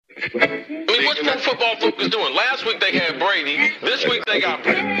I mean, what's Pro Football Focus doing? Last week they had Brady. This week they got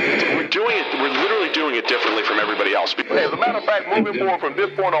Brady. We're doing it. We're literally doing it differently from everybody else. Hey, as a matter of fact, moving forward from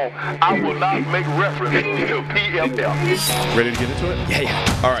this point on, I will not make reference to PFL. Ready to get into it?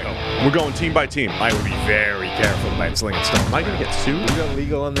 Yeah. All right. We're going team by team. I would be very careful about slinging stone. Am I going to get sued? We got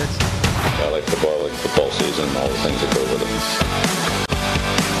legal on this? I like football season, and all the things that go with it.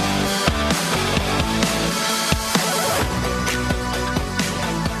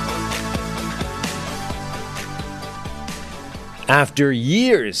 After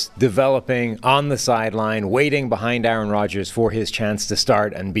years developing on the sideline, waiting behind Aaron Rodgers for his chance to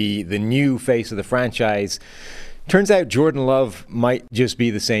start and be the new face of the franchise, turns out Jordan Love might just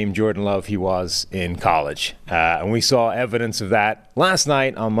be the same Jordan Love he was in college. And we saw evidence of that last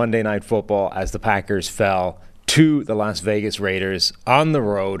night on Monday Night Football as the Packers fell to the Las Vegas Raiders on the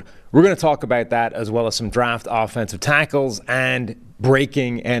road. We're going to talk about that as well as some draft offensive tackles and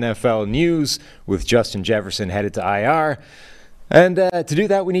breaking NFL news with Justin Jefferson headed to IR. And to do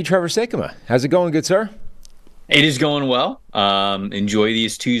that, we need Trevor Sikkema. How's it going, good sir? It is going well. Enjoy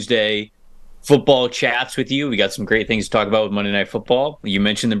these Tuesday football chats with you. We got some great things to talk about with Monday Night Football. You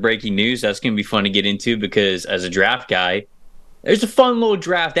mentioned the breaking news. That's going to be fun to get into because as a draft guy, there's a fun little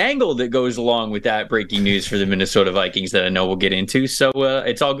draft angle that goes along with that breaking news for the Minnesota Vikings that I know we'll get into. So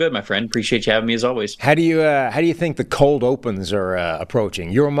it's all good, my friend. Appreciate you having me as always. How do you think the cold opens are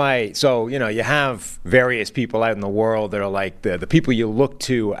approaching? You have various people out in the world that are like the people you look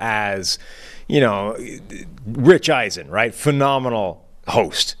to as, Rich Eisen, right? Phenomenal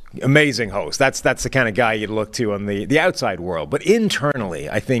host, amazing host. That's the kind of guy you'd look to on the outside world. But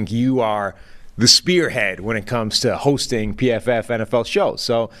internally, I think you are the spearhead when it comes to hosting PFF NFL shows.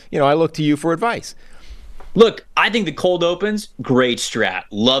 So, I look to you for advice. Look, I think the cold opens, great strat.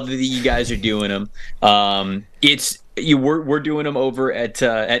 Love that you guys are doing them. We're doing them over at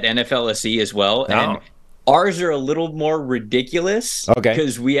NFLSE as well. Oh. And ours are a little more ridiculous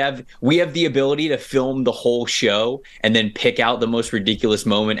because we have the ability to film the whole show and then pick out the most ridiculous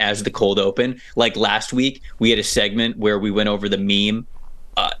moment as the cold open. Like last week, we had a segment where we went over the meme.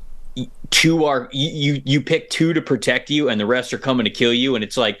 You pick 2 to protect you and the rest are coming to kill you, and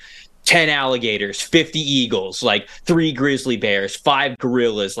it's like 10 alligators, 50 eagles, like 3 grizzly bears, 5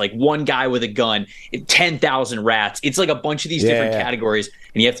 gorillas, like 1 guy with a gun, 10,000 rats. It's like a bunch of these different categories,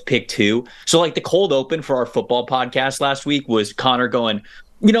 and you have to pick 2. So like the cold open for our football podcast last week was Connor going,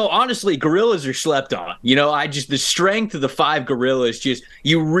 honestly, gorillas are slept on. The strength of the 5 gorillas,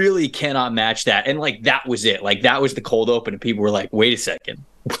 you really cannot match that. And like, that was it. Like, that was the cold open. And people were like, wait a second.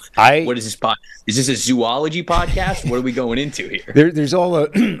 What is this Is this a zoology podcast? What are we going into here? There's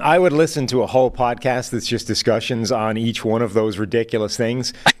I would listen to a whole podcast that's just discussions on each one of those ridiculous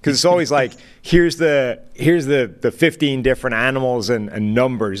things, because it's always like, here's the 15 different animals and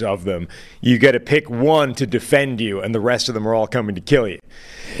numbers of them. You got to pick one to defend you, and the rest of them are all coming to kill you.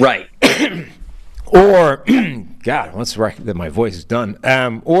 Right. Or, God, that my voice is done.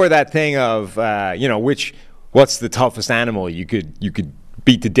 Or that thing of, what's the toughest animal you could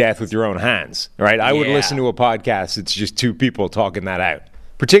beat to death with your own hands, right? I would listen to a podcast. It's just 2 people talking that out.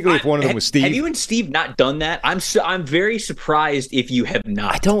 Particularly if one of them was Steve. Have you and Steve not done that? I'm very surprised if you have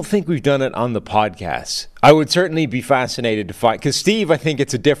not. I don't think we've done it on the podcast. I would certainly be fascinated to find, because Steve, I think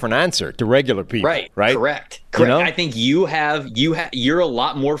it's a different answer to regular people. Right? Correct. I think you're a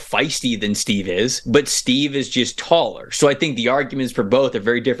lot more feisty than Steve is, but Steve is just taller. So I think the arguments for both are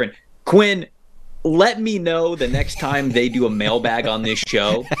very different. Quinn, let me know the next time they do a mailbag on this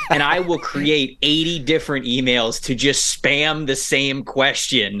show, and I will create 80 different emails to just spam the same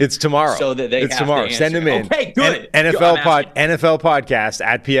question. It's tomorrow. So that they it's tomorrow. Send them in. Okay, good. NFL podcast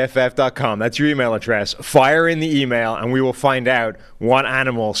at pff.com. That's your email address. Fire in the email, and we will find out what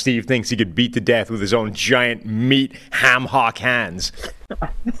animal Steve thinks he could beat to death with his own giant meat ham hock hands.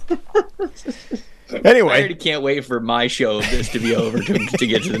 Anyway, I already can't wait for my show of this to be over to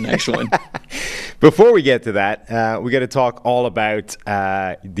get to the next one. Before we get to that, we got to talk all about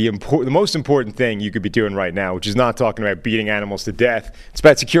the most important thing you could be doing right now, which is not talking about beating animals to death. It's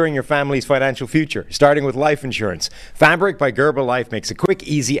about securing your family's financial future, starting with life insurance. Fabric by Gerber Life makes it quick,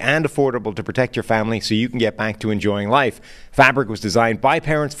 easy, and affordable to protect your family so you can get back to enjoying life. Fabric was designed by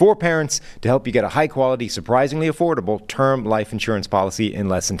parents for parents to help you get a high-quality, surprisingly affordable term life insurance policy in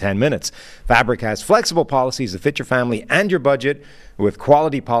less than 10 minutes. Fabric has flexible policies that fit your family and your budget, with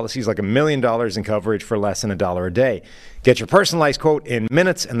quality policies like $1 million in coverage for less than $1 a day. Get your personalized quote in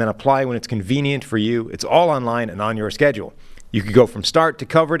minutes and then apply when it's convenient for you. It's all online and on your schedule. You could go from start to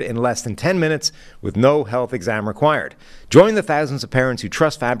covered in less than 10 minutes with no health exam required. Join the thousands of parents who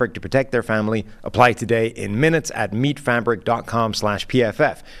trust Fabric to protect their family. Apply today in minutes at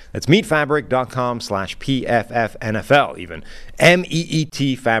meetfabric.com/PFF. That's meetfabric.com/PFFNFL even.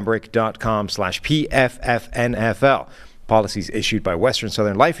 meetfabric.com/PFFNFL. Policies issued by Western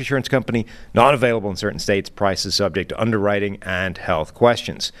Southern Life Assurance Company, not available in certain states, prices subject to underwriting and health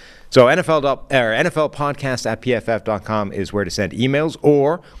questions. So NFL podcast at pff.com is where to send emails,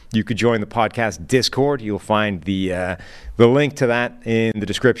 or you could join the podcast Discord. You'll find the link to that in the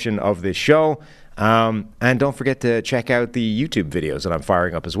description of this show. And don't forget to check out the YouTube videos that I'm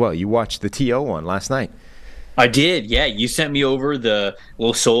firing up as well. You watched the TO one last night. I did, yeah. You sent me over the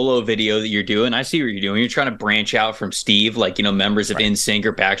little solo video that you're doing. I see what you're doing. You're trying to branch out from Steve, like, members of NSYNC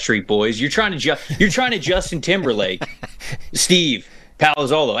or Backstreet Boys. You're trying to Justin Timberlake, Steve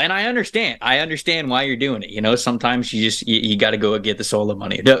Palazzolo, and I understand. I understand why you're doing it. Sometimes you got to go and get the solo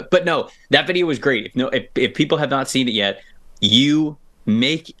money. But no, that video was great. If people have not seen it yet, you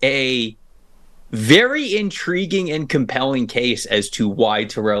make a very intriguing and compelling case as to why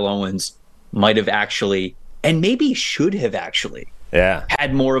Terrell Owens might have actually, and maybe should have actually,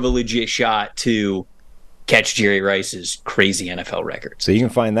 had more of a legit shot to catch Jerry Rice's crazy NFL record. So you can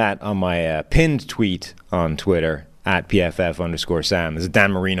find that on my pinned tweet on Twitter at PFF_Sam. There's a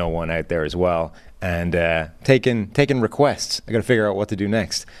Dan Marino one out there as well. And taking requests. I got to figure out what to do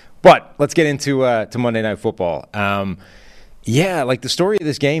next. But let's get into to Monday Night Football. The story of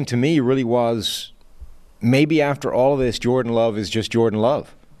this game to me really was, maybe after all of this, Jordan Love is just Jordan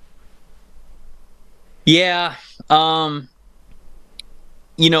Love. Yeah.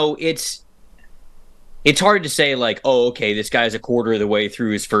 It's hard to say, like, oh, okay, this guy's a quarter of the way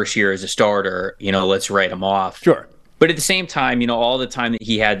through his first year as a starter, let's write him off. Sure. But at the same time, all the time that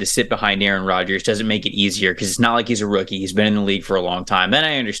he had to sit behind Aaron Rodgers doesn't make it easier, because it's not like he's a rookie. He's been in the league for a long time. And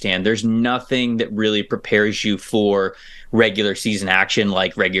I understand there's nothing that really prepares you for regular season action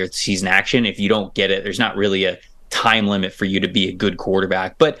like regular season action. If you don't get it, there's not really a time limit for you to be a good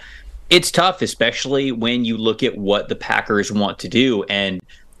quarterback. But it's tough, especially when you look at what the Packers want to do. And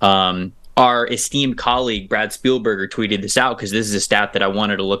our esteemed colleague, Brad Spielberger, tweeted this out, because this is a stat that I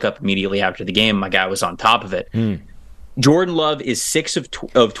wanted to look up immediately after the game. My guy was on top of it. Jordan Love is 6 of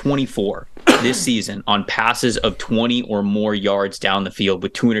 24 this season on passes of 20 or more yards down the field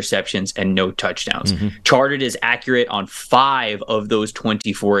with 2 interceptions and no touchdowns. Charted as accurate on 5 of those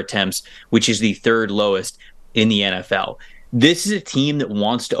 24 attempts, which is the 3rd lowest in the NFL. This is a team that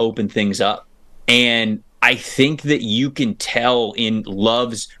wants to open things up. And I think that you can tell in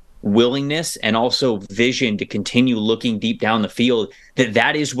Love's willingness and also vision to continue looking deep down the field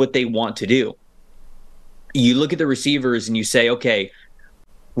that is what they want to do. You look at the receivers and you say, okay,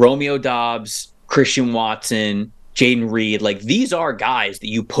 Romeo Doubs, Christian Watson, Jaden Reed, like, these are guys that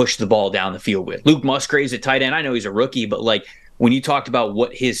you push the ball down the field with. Luke Musgrave's at tight end. I know he's a rookie, but like, when you talked about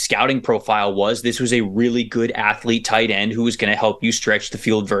what his scouting profile was, this was a really good athlete tight end who was going to help you stretch the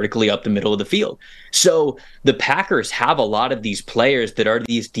field vertically up the middle of the field. So the Packers have a lot of these players that are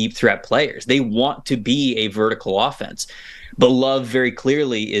these deep threat players. They want to be a vertical offense. But Love very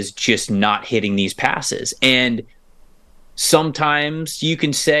clearly is just not hitting these passes. And sometimes you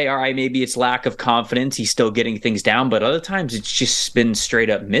can say, all right, maybe it's lack of confidence. He's still getting things down. But other times it's just been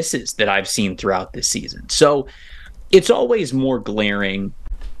straight up misses that I've seen throughout this season. So it's always more glaring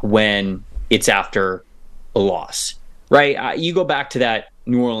when it's after a loss, right? You go back to that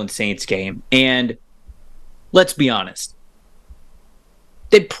New Orleans Saints game, and let's be honest,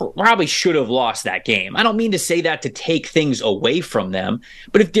 they probably should have lost that game. I don't mean to say that to take things away from them,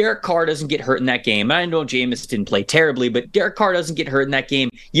 but if Derek Carr doesn't get hurt in that game, and I know Jameis didn't play terribly, but Derek Carr doesn't get hurt in that game,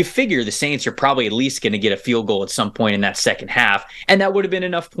 you figure the Saints are probably at least going to get a field goal at some point in that second half, and that would have been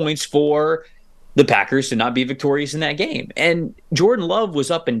enough points for the Packers to not be victorious in that game. And Jordan Love was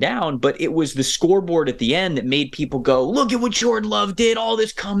up and down, but it was the scoreboard at the end that made people go, look at what Jordan Love did, all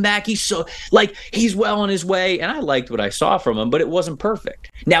this comeback. He's so, like, he's well on his way. And I liked what I saw from him, but it wasn't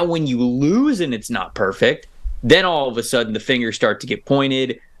perfect. Now, when you lose and it's not perfect, then all of a sudden the fingers start to get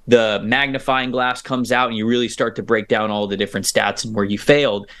pointed, the magnifying glass comes out, and you really start to break down all the different stats and where you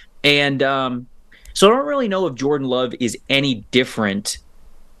failed. And so I don't really know if Jordan Love is any different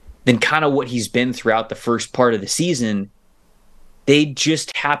than kind of what he's been throughout the first part of the season. They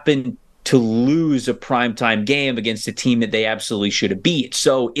just happened to lose a primetime game against a team that they absolutely should have beat.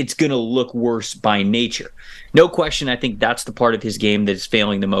 So it's going to look worse by nature. No question, I think that's the part of his game that is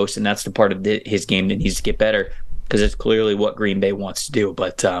failing the most, and that's the part of his game that needs to get better, because it's clearly what Green Bay wants to do.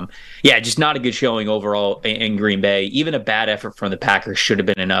 But just not a good showing overall in Green Bay. Even a bad effort from the Packers should have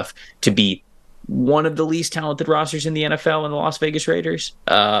been enough to beat one of the least talented rosters in the NFL in the Las Vegas Raiders.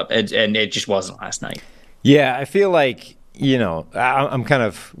 And it just wasn't last night. Yeah, I feel like, I'm kind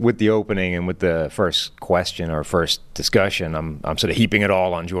of with the opening and with the first question or first discussion, I'm sort of heaping it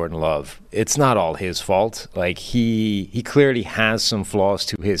all on Jordan Love. It's not all his fault. Like, he clearly has some flaws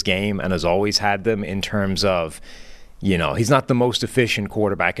to his game and has always had them in terms of, he's not the most efficient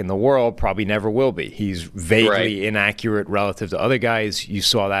quarterback in the world, probably never will be. He's vaguely inaccurate relative to other guys. You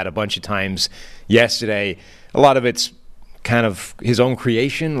saw that a bunch of times yesterday. A lot of it's kind of his own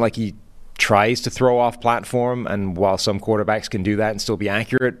creation, like he tries to throw off platform, and while some quarterbacks can do that and still be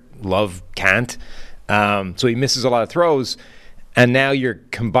accurate, Love can't. So he misses a lot of throws, and now you're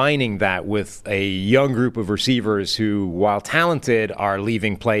combining that with a young group of receivers who, while talented, are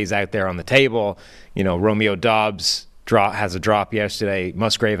leaving plays out there on the table. Romeo Doubs has a drop yesterday.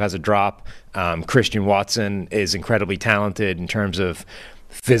 Musgrave has a drop. Christian Watson is incredibly talented in terms of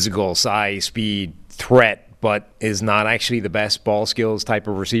physical size, speed, threat, but is not actually the best ball skills type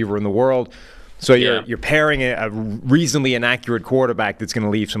of receiver in the world. So you're pairing a reasonably inaccurate quarterback that's going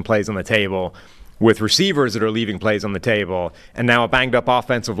to leave some plays on the table with receivers that are leaving plays on the table, and now a banged-up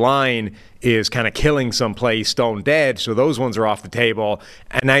offensive line is kind of killing some plays stone dead, so those ones are off the table,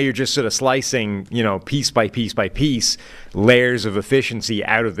 and now you're just sort of slicing, piece by piece by piece, layers of efficiency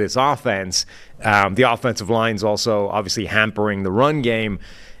out of this offense. The offensive line's also obviously hampering the run game,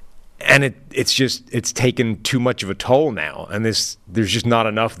 and it's taken too much of a toll now, and there's just not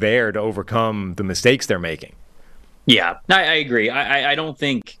enough there to overcome the mistakes they're making. Yeah, I agree. I don't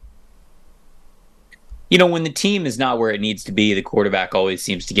think... when the team is not where it needs to be, the quarterback always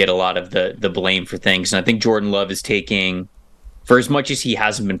seems to get a lot of the blame for things. And I think Jordan Love is taking, for as much as he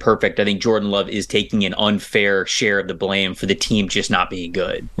hasn't been perfect, I think Jordan Love is taking an unfair share of the blame for the team just not being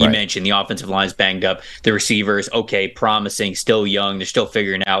good. You mentioned the offensive line's banged up. The receivers, okay, promising, still young. They're still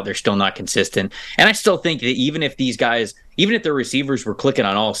figuring out. They're still not consistent. And I still think that even if their receivers were clicking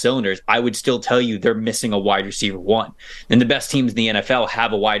on all cylinders, I would still tell you they're missing a wide receiver one. And the best teams in the NFL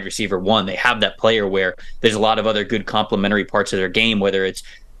have a wide receiver one. They have that player where there's a lot of other good complementary parts of their game, whether it's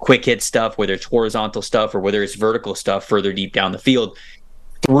quick hit stuff, whether it's horizontal stuff, or whether it's vertical stuff further deep down the field.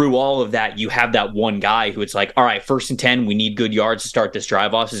 Through all of that, you have that one guy who it's like, all right, 1st and 10, we need good yards to start this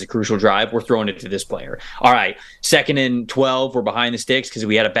drive off. This is a crucial drive. We're throwing it to this player. All right, 2nd and 12, we're behind the sticks because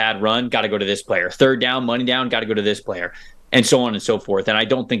we had a bad run. Got to go to this player. 3rd down, money down, got to go to this player. And so on and so forth. And I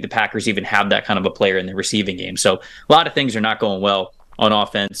don't think the Packers even have that kind of a player in the receiving game. So a lot of things are not going well on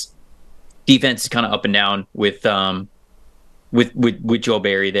offense. Defense is kind of up and down with Joe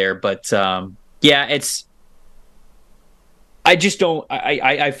Barry there. But it's... I just don't.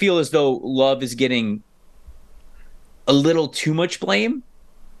 I feel as though Love is getting a little too much blame,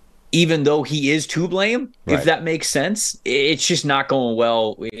 even though he is to blame. Right. If that makes sense, it's just not going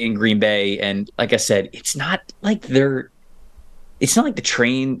well in Green Bay. And like I said, it's not like the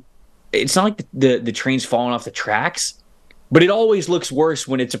train. It's not like the train's falling off the tracks. But it always looks worse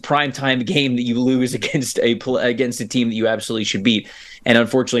when it's a primetime game that you lose against a team that you absolutely should beat. And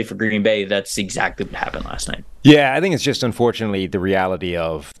unfortunately for Green Bay, that's exactly what happened last night. Yeah, I think it's just unfortunately the reality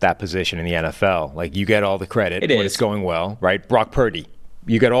of that position in the NFL. Like, you get all the credit when it's going well, right? Brock Purdy,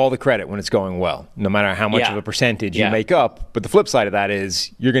 you get all the credit when it's going well, no matter how much of a percentage you make up. But the flip side of that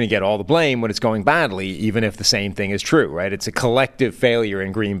is you're going to get all the blame when it's going badly, even if the same thing is true, right? It's a collective failure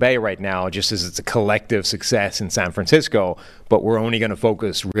in Green Bay right now, just as it's a collective success in San Francisco. But we're only going to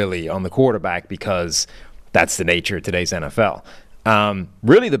focus really on the quarterback because that's the nature of today's NFL.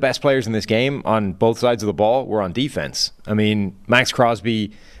 Really, the best players in this game on both sides of the ball were on defense. I mean, Max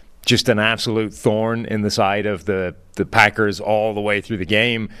Crosby, just an absolute thorn in the side of the Packers all the way through the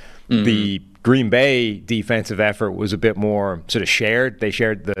game. Mm-hmm. The Green Bay defensive effort was a bit more sort of shared. They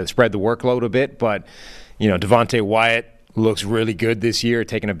spread the workload a bit, but Devontae Wyatt looks really good this year,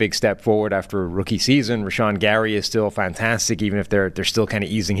 taking a big step forward after a rookie season. Rashawn Gary is still fantastic, even if they're still kind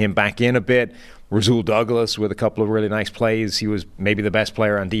of easing him back in a bit. Rasul Douglas with a couple of really nice plays. He was maybe the best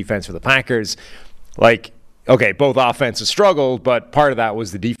player on defense for the Packers. Okay, both offenses struggled, but part of that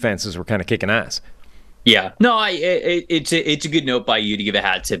was the defenses were kind of kicking ass. Yeah. No, it's a good note by you to give a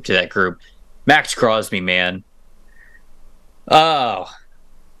hat tip to that group. Max Crosby, man. Oh,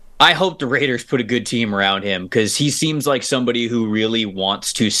 I hope the Raiders put a good team around him because he seems like somebody who really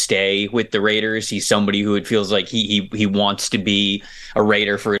wants to stay with the Raiders. He's somebody who it feels like he wants to be a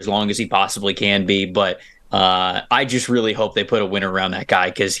Raider for as long as he possibly can be. But I just really hope they put a winner around that guy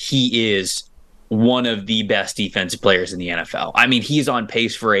because he is one of the best defensive players in the NFL. I mean, he's on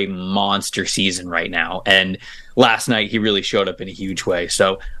pace for a monster season right now. And last night, he really showed up in a huge way.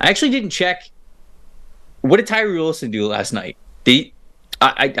 So I actually didn't check. What did Tyree Wilson do last night?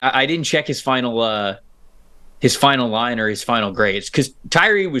 I didn't check his final line or his final grades because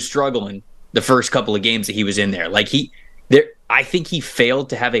Tyree was struggling the first couple of games that he was in there. I think he failed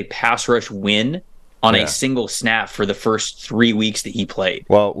to have a pass rush win on a single snap for the first 3 weeks that he played.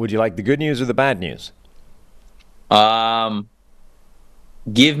 Well, would you like the good news or the bad news?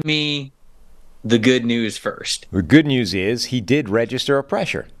 Give me the good news first. The good news is he did register a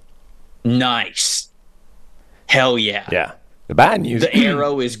pressure. Nice. Hell yeah. Yeah. The bad news... The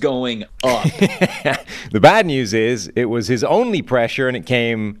arrow is going up. The bad news is it was his only pressure, and it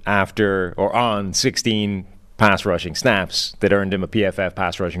came after or on 16 pass rushing snaps that earned him a PFF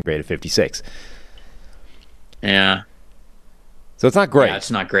pass rushing grade of 56. Yeah. So it's not great. Yeah,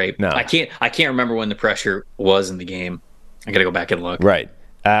 it's not great. No. I can't remember when the pressure was in the game. I got to go back and look. Right.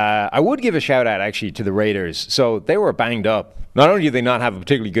 I would give a shout out actually to the Raiders. So they were banged up. Not only do they not have a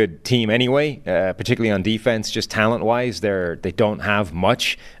particularly good team anyway, particularly on defense, just talent-wise, they don't have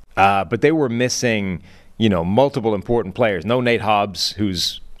much. But they were missing, multiple important players. No Nate Hobbs,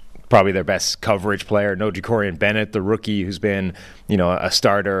 who's probably their best coverage player. No Jacorian Bennett, the rookie who's been, a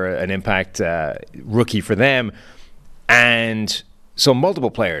starter, an impact rookie for them. And so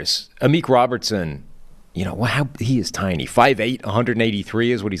multiple players. Amik Robertson, he is tiny. 5'8",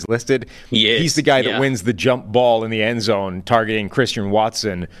 183 is what he's listed. He's the guy that wins the jump ball in the end zone, targeting Christian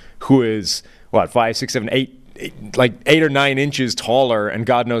Watson, who is, 5, 6, 7, 8, like 8 or 9 inches taller, and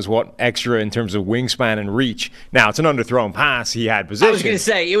God knows what extra in terms of wingspan and reach. Now, it's an underthrown pass. He had position. I was going to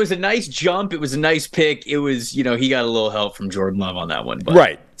say, it was a nice jump. It was a nice pick. It was, he got a little help from Jordan Love on that one. But.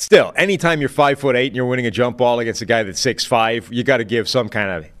 Right. Still, anytime you're 5'8" and you're winning a jump ball against a guy that's 6'5", you got to give some kind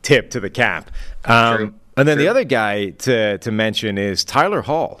of tip to the cap. True. And then the other guy to mention is Tyler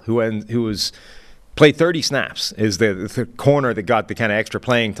Hall, who was played 30 snaps, is the corner that got the kind of extra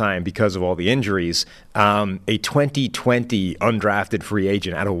playing time because of all the injuries. A 2020 undrafted free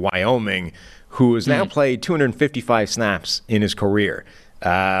agent out of Wyoming who has now played 255 snaps in his career,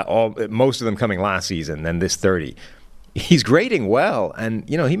 most of them coming last season, then this 30. He's grading well, and,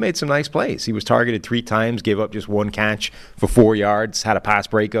 he made some nice plays. He was targeted 3 times, gave up just 1 catch for 4 yards, had a pass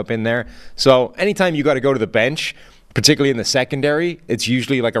breakup in there. So anytime you got to go to the bench, particularly in the secondary, it's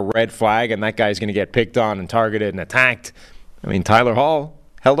usually like a red flag, and that guy's going to get picked on and targeted and attacked. I mean, Tyler Hall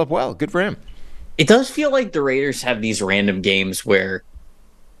held up well. Good for him. It does feel like the Raiders have these random games where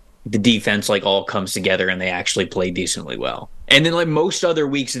the defense all comes together and they actually play decently well. And then most other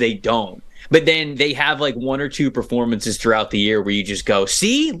weeks they don't. But then they have 1 or 2 performances throughout the year where you just go,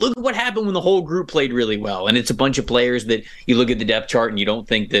 see, look at what happened when the whole group played really well. And it's a bunch of players that you look at the depth chart and you don't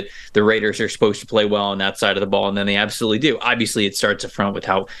think that the Raiders are supposed to play well on that side of the ball. And then they absolutely do. Obviously, it starts up front with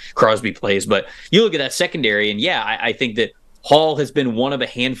how Crosby plays. But you look at that secondary, and I think that Hall has been one of a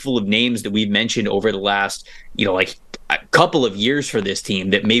handful of names that we've mentioned over the last, a couple of years for this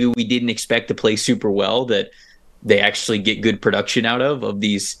team that maybe we didn't expect to play super well, that they actually get good production out of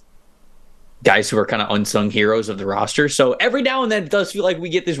these guys who are kind of unsung heroes of the roster. So every now and then it does feel like we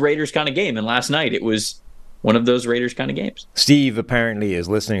get this Raiders kind of game. And last night it was one of those Raiders kind of games. Steve apparently is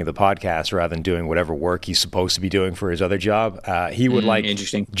listening to the podcast rather than doing whatever work he's supposed to be doing for his other job. He would like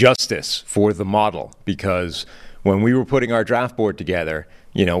justice for the model, because when we were putting our draft board together,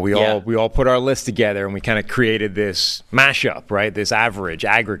 we all put our list together and we kind of created this mashup, right? This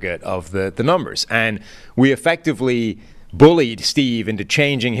aggregate of the numbers. And we effectively bullied Steve into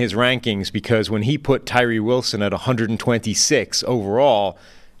changing his rankings, because when he put Tyree Wilson at 126 overall,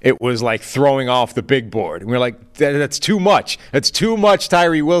 it was like throwing off the big board. And we're like, that's too much. That's too much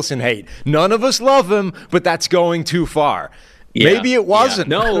Tyree Wilson hate. None of us love him, but that's going too far. Yeah. Maybe it wasn't.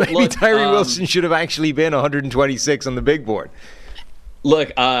 Yeah. No, maybe Tyree Wilson should have actually been 126 on the big board.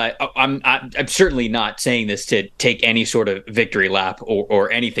 Look, I'm certainly not saying this to take any sort of victory lap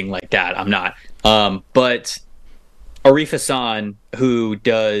or anything like that. I'm not. But Arif Hassan, who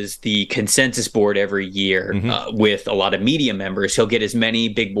does the consensus board every year with a lot of media members, he'll get as many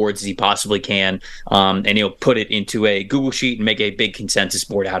big boards as he possibly can, and he'll put it into a Google Sheet and make a big consensus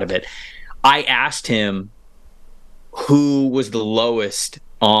board out of it. I asked him who was the lowest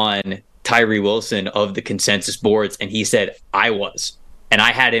on Tyree Wilson of the consensus boards, and he said I was. And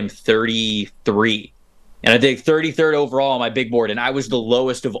I had him 33. And I think 33rd overall on my big board, and I was the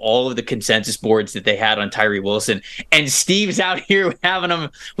lowest of all of the consensus boards that they had on Tyree Wilson. And Steve's out here having him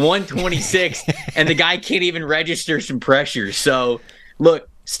 126, and the guy can't even register some pressure. So, look,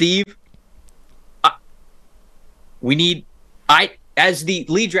 Steve, as the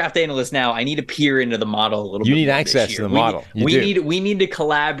lead draft analyst now, I need to peer into the model a little bit. You need more access to the model. We need to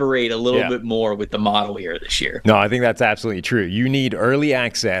collaborate a little bit more with the model here this year. No, I think that's absolutely true. You need early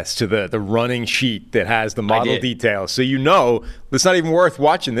access to the running sheet that has the model details. So it's not even worth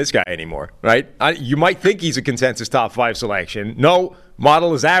watching this guy anymore, right? You might think he's a consensus top 5 selection. No,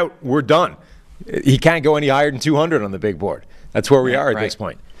 model is out. We're done. He can't go any higher than 200 on the big board. That's where we are at this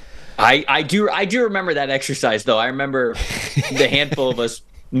point. I do remember that exercise, though. I remember the handful of us,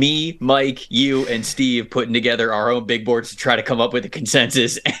 me, Mike, you, and Steve, putting together our own big boards to try to come up with a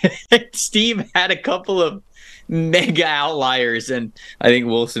consensus. And Steve had a couple of mega outliers, and I think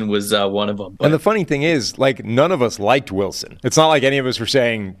Wilson was one of them. But. And the funny thing is, none of us liked Wilson. It's not like any of us were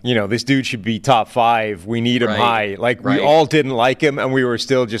saying, this dude should be top 5. We need him high. We all didn't like him, and we were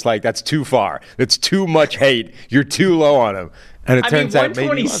still just like, that's too far. That's too much hate. You're too low on him. And it turns out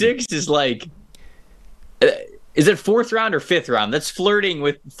 126 is is it 4th round or 5th round? That's flirting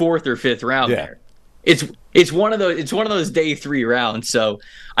with 4th or 5th round there. It's one of those day 3 rounds. So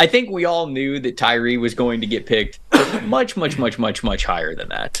I think we all knew that Tyree was going to get picked much higher than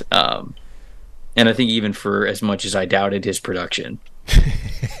that. And I think even for as much as I doubted his production,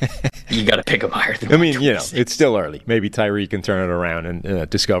 you got to pick him higher than. It's still early. Maybe Tyree can turn it around and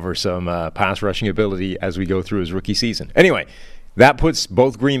discover some pass rushing ability as we go through his rookie season. Anyway, that puts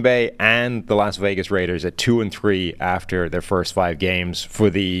both Green Bay and the Las Vegas Raiders at 2-3 after their first 5 games. For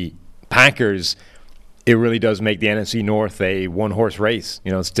the Packers, it really does make the NFC North a one-horse race.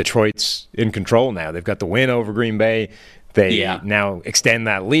 It's Detroit's in control now. They've got the win over Green Bay. They now extend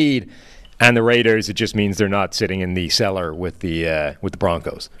that lead. And the Raiders, it just means they're not sitting in the cellar with the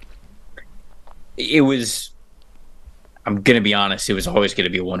Broncos. I'm going to be honest, it was always going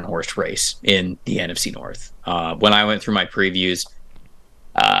to be a one-horse race in the NFC North. When I went through my previews,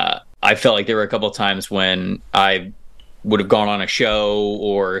 I felt like there were a couple of times when I would have gone on a show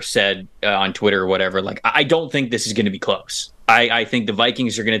or said on Twitter or whatever, I don't think this is going to be close. I think the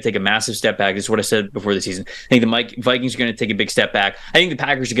Vikings are going to take a massive step back. This is what I said before the season. I think the Vikings are going to take a big step back. I think the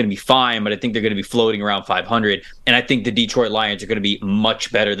Packers are going to be fine, but I think they're going to be floating around 500. And I think the Detroit Lions are going to be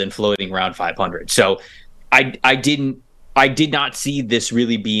much better than floating around 500. So I did not see this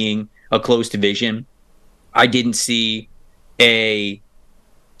really being a close division. I didn't see a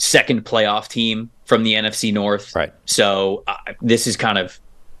second playoff team from the NFC North. Right. So this has kind of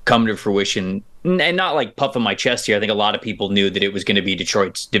come to fruition, and not puffing my chest here. I think a lot of people knew that it was going to be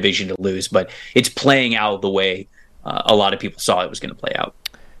Detroit's division to lose, but it's playing out the way a lot of people saw it was going to play out.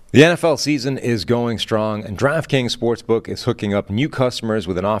 The NFL season is going strong, and DraftKings Sportsbook is hooking up new customers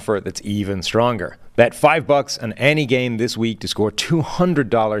with an offer that's even stronger. Bet $5 on any game this week to score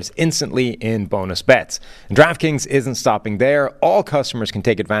 $200 instantly in bonus bets. And DraftKings isn't stopping there. All customers can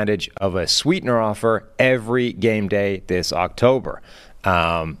take advantage of a sweetener offer every game day this October.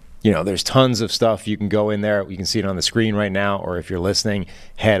 There's tons of stuff. You can go in there. You can see it on the screen right now, or if you're listening,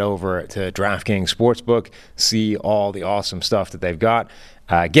 head over to DraftKings Sportsbook, see all the awesome stuff that they've got.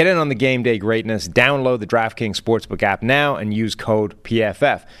 Get in on the game day greatness. Download the DraftKings Sportsbook app now and use code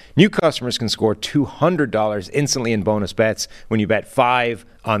PFF. New customers can score $200 instantly in bonus bets when you bet $5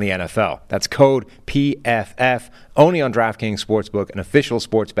 on the NFL. That's code PFF, only on DraftKings Sportsbook, an official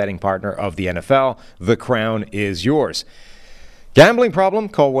sports betting partner of the NFL. The crown is yours. Gambling problem?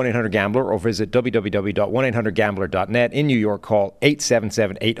 Call 1-800-GAMBLER or visit www.1800gambler.net. In New York, call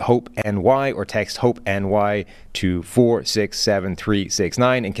 877-8-HOPE-NY or text HOPE-NY to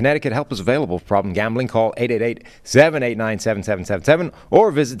 467-369. In Connecticut, help is available for problem gambling. Call 888-789-7777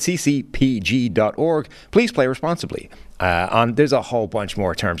 or visit ccpg.org. Please play responsibly. There's a whole bunch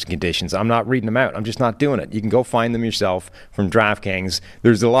more terms and conditions. I'm not reading them out. I'm just not doing it. You can go find them yourself from DraftKings.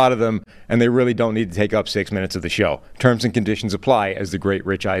 There's a lot of them, and they really don't need to take up 6 minutes of the show. Terms and conditions apply, as the great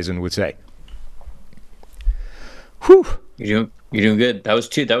Rich Eisen would say. Whew. You're doing good.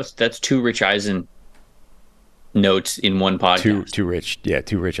 That's two Rich Eisen notes in one podcast. Two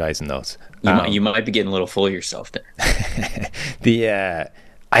Rich Eisen notes. You might be getting a little full of yourself there.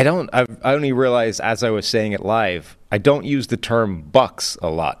 I only realized as I was saying it live, I don't use the term bucks a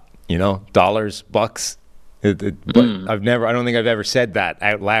lot. Dollars, bucks. But I don't think I've ever said that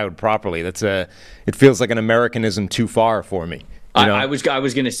out loud properly. It feels like an Americanism too far for me. I was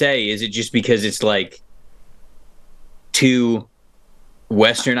going to say, is it just because it's too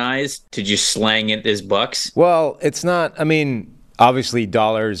westernized to just slang it as bucks? Well, it's not. I mean, obviously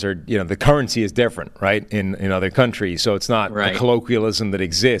dollars are, the currency is different, right, in other countries. So it's not a colloquialism that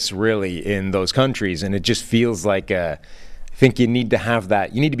exists really in those countries. And it just feels like I think you need to have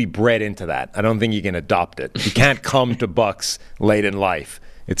that. You need to be bred into that. I don't think you can adopt it. You can't come to bucks late in life.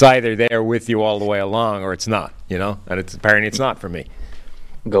 It's either there with you all the way along or it's not, and apparently it's not for me.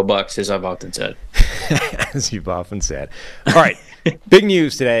 Go Bucks, as I've often said. As you've often said. All right. Big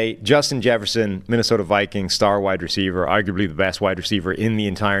news today. Justin Jefferson, Minnesota Vikings star wide receiver, arguably the best wide receiver in the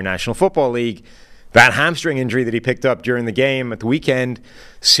entire National Football League. That hamstring injury that he picked up during the game at the weekend,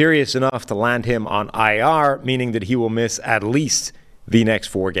 serious enough to land him on IR, meaning that he will miss at least the next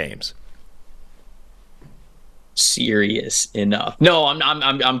 4 games. Serious enough. No,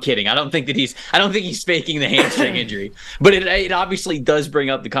 I'm kidding. I don't think he's faking the hamstring injury. But it obviously does bring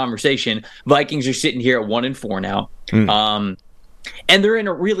up the conversation. Vikings are sitting here at 1-4 now. And they're in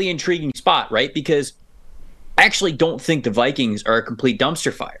a really intriguing spot, right? Because I actually don't think the Vikings are a complete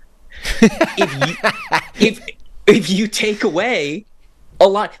dumpster fire. if you take away a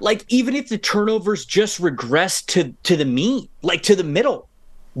lot, like even if the turnovers just regress to the mean, like to the middle,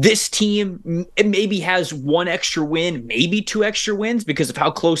 this team maybe has 1 extra win, maybe 2 extra wins because of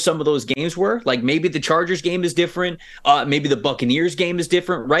how close some of those games were. Like maybe the Chargers game is different. Maybe the Buccaneers game is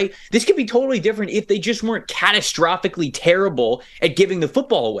different, right? This could be totally different if they just weren't catastrophically terrible at giving the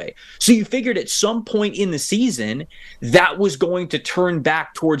football away. So you figured at some point in the season that was going to turn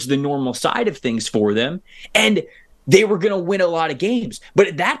back towards the normal side of things for them. And they were going to win a lot of games. But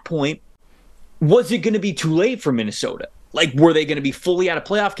at that point, was it going to be too late for Minnesota? Like, were they going to be fully out of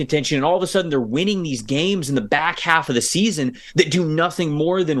playoff contention, and all of a sudden they're winning these games in the back half of the season that do nothing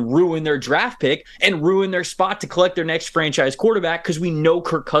more than ruin their draft pick and ruin their spot to collect their next franchise quarterback because we know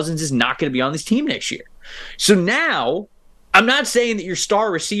Kirk Cousins is not going to be on this team next year. So now, I'm not saying that your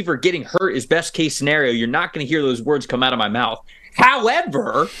star receiver getting hurt is best case scenario. You're not going to hear those words come out of my mouth.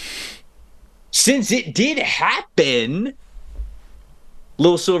 However, since it did happen,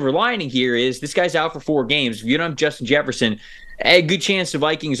 little silver lining here is this guy's out for 4 games. If you don't have Justin Jefferson, a good chance the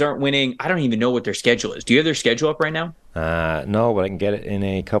Vikings aren't winning. I don't even know what their schedule is. Do you have their schedule up right now? No, but I can get it in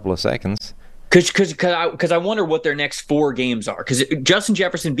a couple of seconds. Because I wonder what their next 4 games are. Because Justin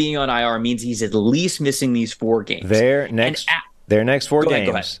Jefferson being on IR means he's at least missing these 4 games. Their next 4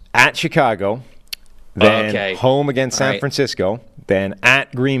 games at Chicago, then home against San Francisco, then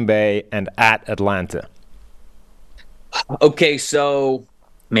at Green Bay, and at Atlanta. Okay, so,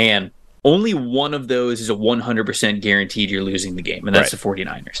 man, only one of those is a 100% guaranteed you're losing the game, and that's the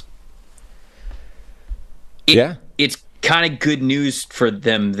 49ers. It's kind of good news for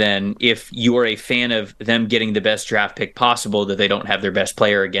them then if you are a fan of them getting the best draft pick possible, that they don't have their best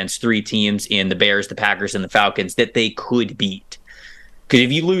player against 3 teams in the Bears, the Packers, and the Falcons that they could beat. Because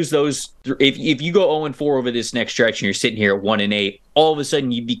if you lose those, if you go 0-4 over this next stretch and you're sitting here at 1-8, all of a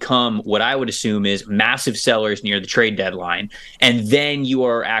sudden you become what I would assume is massive sellers near the trade deadline, and then you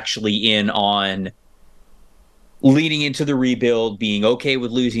are actually in on leading into the rebuild, being okay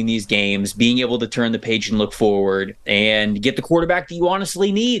with losing these games, being able to turn the page and look forward, and get the quarterback that you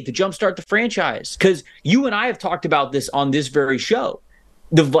honestly need to jumpstart the franchise. Because you and I have talked about this on this very show.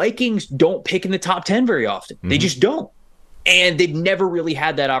 The Vikings don't pick in the top 10 very often. They just don't. And they've never really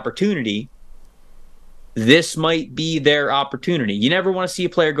had that opportunity. This might be their opportunity. You never want to see a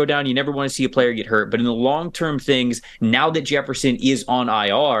player go down. You never want to see a player get hurt. But in the long-term things, now that Jefferson is on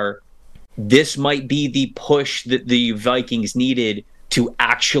IR, this might be the push that the Vikings needed to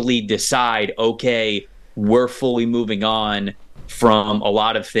actually decide, okay, we're fully moving on from a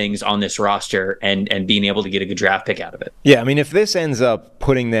lot of things on this roster and being able to get a good draft pick out of it. Yeah, I mean, if this ends up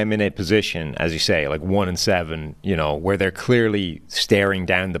putting them in a position, as you say, like 1-7, where they're clearly staring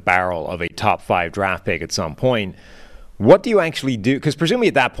down the barrel of a top 5 draft pick at some point, what do you actually do? Because presumably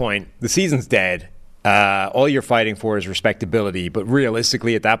at that point, the season's dead. All you're fighting for is respectability. But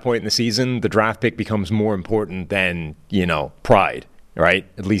realistically, at that point in the season, the draft pick becomes more important than, pride. Right?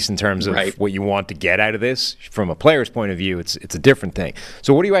 At least in terms of what you want to get out of this. From a player's point of view, it's a different thing.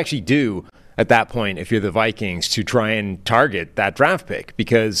 So what do you actually do at that point if you're the Vikings to try and target that draft pick?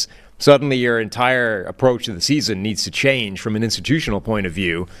 Because suddenly your entire approach to the season needs to change from an institutional point of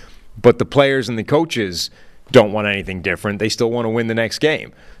view, but the players and the coaches don't want anything different. They still want to win the next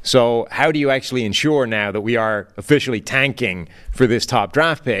game. So how do you actually ensure now that we are officially tanking for this top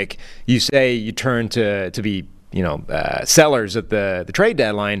draft pick? You say you turn to be sellers at the trade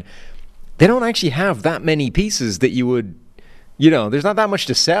deadline. They don't actually have that many pieces that you would, there's not that much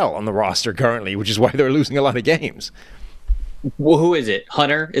to sell on the roster currently, which is why they're losing a lot of games. Well, who is it?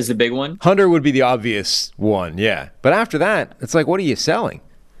 Hunter is the big one? Hunter would be the obvious one, yeah. But after that, it's like, what are you selling?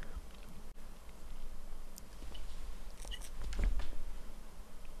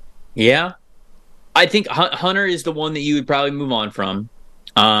 Yeah. I think Hunter is the one that you would probably move on from.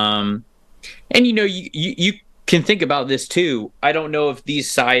 And, you can think about this too. I don't know if these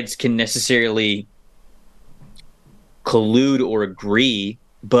sides can necessarily collude or agree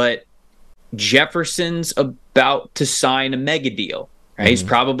but Jefferson's about to sign a mega deal. Right? He's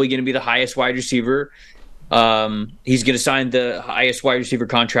probably going to be the highest wide receiver. He's going to sign the highest wide receiver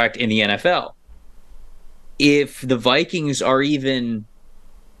contract in the NFL. If the Vikings are even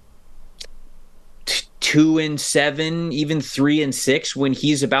 2-7, even 3-6 when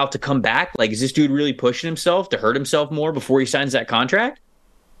he's about to come back, like, is this dude really pushing himself to hurt himself more before he signs that contract?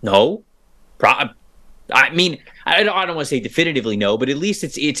 No. I mean, I don't want to say definitively no, but at least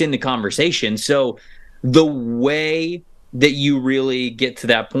it's in the conversation. So the way that you really get to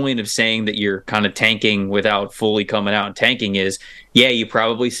that point of saying that you're kind of tanking without fully coming out and tanking is, yeah, you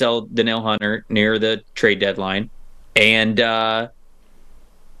probably sell Danielle Hunter near the trade deadline. And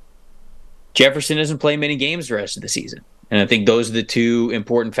Jefferson doesn't play many games the rest of the season. And I think those are the two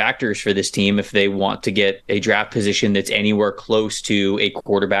important factors for this team if they want to get a draft position that's anywhere close to a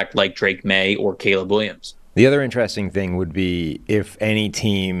quarterback like Drake May or Caleb Williams. The other interesting thing would be if any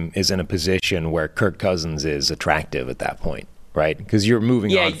team is in a position where Kirk Cousins is attractive at that point, right? Because you're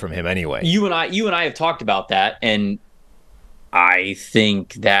moving on from him anyway. You and I have talked about that, and I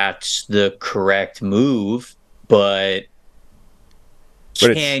think that's the correct move, but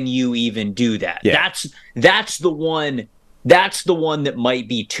can you even do that? Yeah. That's the one. That's the one that might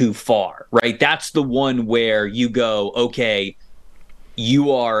be too far, right? That's the one where you go, okay,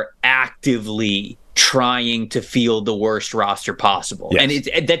 you are actively trying to field the worst roster possible. Yes.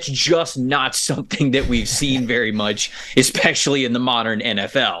 And that's just not something that we've seen very much, especially in the modern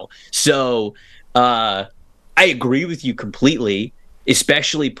NFL. So I agree with you completely,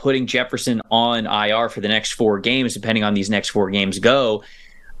 especially putting Jefferson on IR for the next 4 games, depending on these next 4 games go.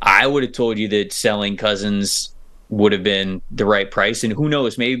 I would have told you that selling Cousins would have been the right price. And who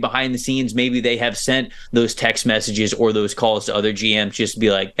knows, maybe behind the scenes, maybe they have sent those text messages or those calls to other GMs just to be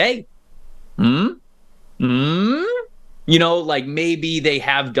like, hey, you know, like maybe they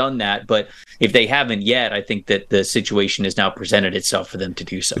have done that. But if they haven't yet, I think that the situation has now presented itself for them to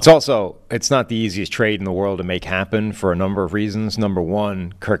do so. It's not the easiest trade in the world to make happen for a number of reasons. Number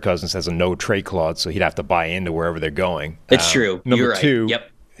one, Kirk Cousins has a no trade clause, so he'd have to buy into wherever they're going. It's true. Number two, Yep.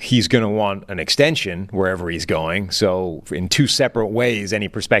 He's going to want an extension wherever he's going. So in 2 separate ways, any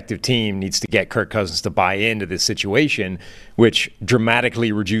prospective team needs to get Kirk Cousins to buy into this situation, which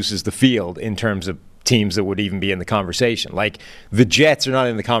dramatically reduces the field in terms of teams that would even be in the conversation. Like the Jets are not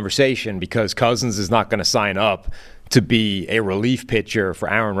in the conversation because Cousins is not going to sign up to be a relief pitcher for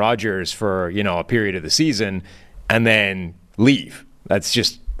Aaron Rodgers for, a period of the season and then leave. That's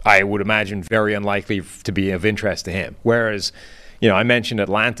just, I would imagine, very unlikely to be of interest to him. Whereas, I mentioned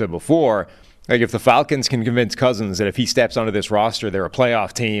Atlanta before. Like if the Falcons can convince Cousins that if he steps onto this roster, they're a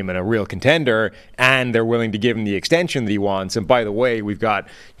playoff team and a real contender, and they're willing to give him the extension that he wants. And by the way, we've got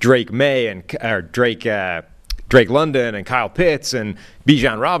Drake May and Drake London and Kyle Pitts and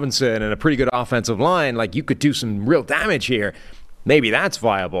Bijan Robinson and a pretty good offensive line. Like you could do some real damage here. Maybe that's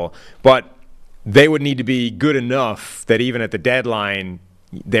viable, but they would need to be good enough that even at the deadline,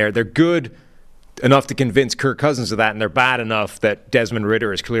 they're good enough to convince Kirk Cousins of that, and they're bad enough that Desmond Ridder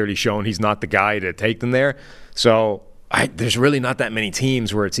has clearly shown he's not the guy to take them there. So there's really not that many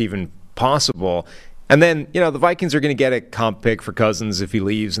teams where it's even possible. And then, the Vikings are going to get a comp pick for Cousins if he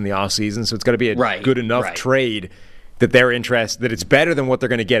leaves in the offseason, so it's got to be a good enough trade that they're interested, that it's better than what they're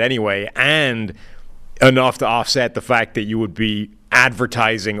going to get anyway, and enough to offset the fact that you would be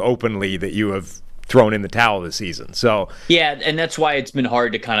advertising openly that you have thrown in the towel this season. So yeah, and that's why it's been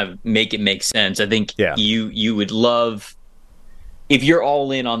hard to kind of make it make sense. I think you would love, if you're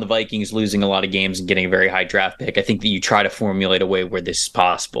all in on the Vikings losing a lot of games and getting a very high draft pick, I think that you try to formulate a way where this is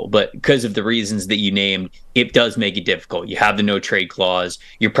possible. But because of the reasons that you named, it does make it difficult. You have the no trade clause.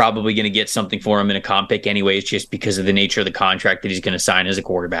 You're probably going to get something for him in a comp pick anyways, just because of the nature of the contract that he's going to sign as a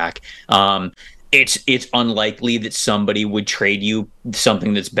quarterback. It's unlikely that somebody would trade you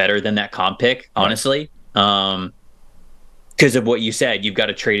something that's better than that comp pick, honestly. Because of what you said, you've got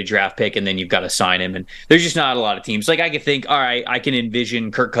to trade a draft pick and then you've got to sign him. And there's just not a lot of teams. Like I could think, all right, I can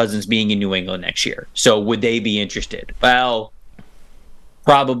envision Kirk Cousins being in New England next year. So would they be interested? Well,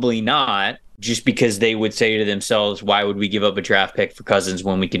 probably not, just because they would say to themselves, why would we give up a draft pick for Cousins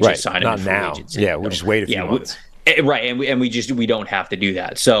when we could just sign him in free agency? Yeah, we'll just wait a few months. Right, and we don't have to do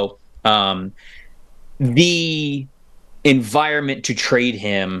that. So the environment to trade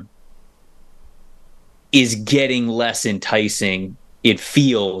him is getting less enticing, it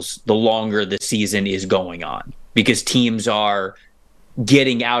feels, the longer the season is going on, because teams are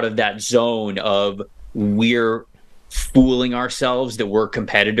getting out of that zone of we're fooling ourselves that we're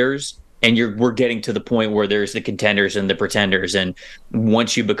competitors and we're getting to the point where there's the contenders and the pretenders, and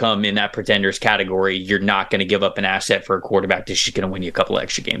once you become in that pretenders category, you're not going to give up an asset for a quarterback that's just going to win you a couple of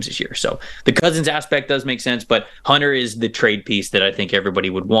extra games this year. So the Cousins aspect does make sense, but Hunter is the trade piece that I think everybody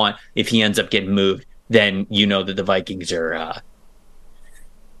would want. If he ends up getting moved, then you know that the Vikings are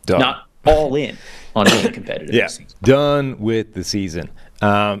not all in on being competitive. Yeah, this season. Done with the season.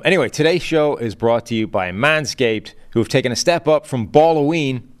 Anyway, today's show is brought to you by Manscaped, who have taken a step up from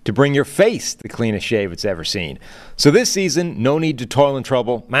Balloween to bring your face the cleanest shave it's ever seen. So this season, no need to toil and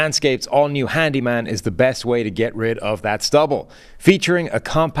trouble. Manscaped's all-new Handyman is the best way to get rid of that stubble. Featuring a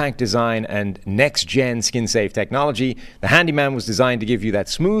compact design and next-gen skin-safe technology, the Handyman was designed to give you that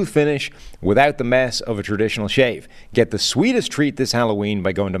smooth finish without the mess of a traditional shave. Get the sweetest treat this Halloween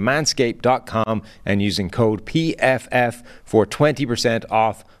by going to manscaped.com and using code PFF for 20%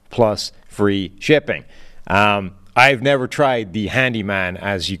 off plus free shipping. I've never tried the Handyman,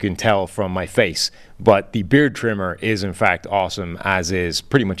 as you can tell from my face, but the beard trimmer is in fact awesome, as is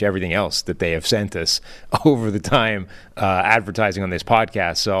pretty much everything else that they have sent us over the time advertising on this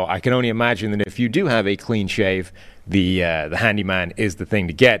podcast. So I can only imagine that if you do have a clean shave, the Handyman is the thing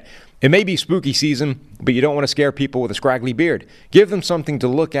to get. It may be spooky season, but you don't want to scare people with a scraggly beard. Give them something to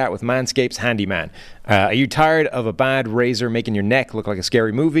look at with Manscaped's Handyman. Are you tired of a bad razor making your neck look like a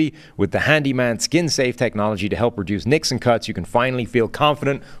scary movie? With the Handyman skin-safe technology to help reduce nicks and cuts, you can finally feel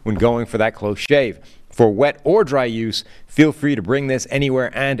confident when going for that close shave. For wet or dry use, feel free to bring this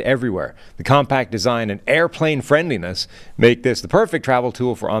anywhere and everywhere. The compact design and airplane friendliness make this the perfect travel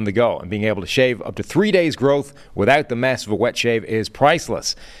tool for on the go, and being able to shave up to 3 days growth without the mess of a wet shave is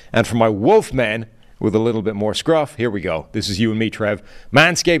priceless. And for my wolf men with a little bit more scruff, here we go. This is you and me, Trev.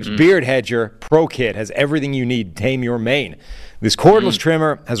 Manscaped's Beard Hedger Pro Kit has everything you need to tame your mane. This cordless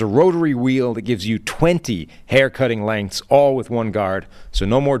trimmer has a rotary wheel that gives you 20 hair cutting lengths, all with one guard, so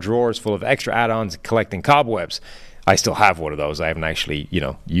no more drawers full of extra add-ons collecting cobwebs. I still have one of those. I haven't actually,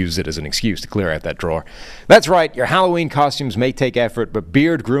 used it as an excuse to clear out that drawer. That's right, your Halloween costumes may take effort, but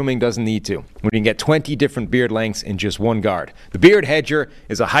beard grooming doesn't need to, when you can get 20 different beard lengths in just one guard. The Beard Hedger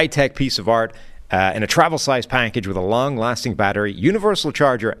is a high-tech piece of art in a travel-size package with a long-lasting battery, universal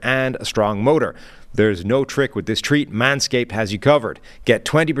charger, and a strong motor. There's no trick with this treat. Manscaped has you covered. Get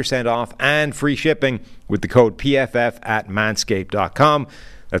 20% off and free shipping with the code PFF at manscaped.com.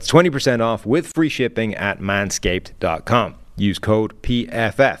 That's 20% off with free shipping at manscaped.com. Use code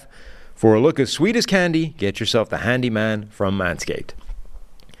PFF. For a look as sweet as candy, get yourself the Handyman from Manscaped.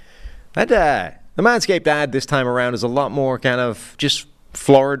 The Manscaped ad this time around is a lot more kind of just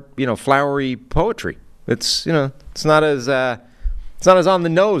flowery poetry. It's not as on the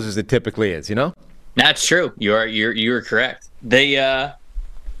nose as it typically is, That's true. You're correct. They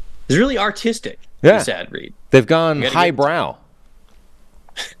it's really artistic. Yeah. This ad read. They've gone highbrow,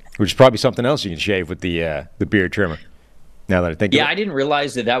 which is probably something else you can shave with the beard trimmer. Now that I think, I didn't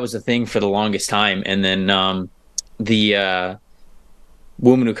realize that was a thing for the longest time, and then the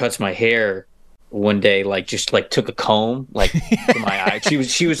woman who cuts my hair one day just took a comb to my eye.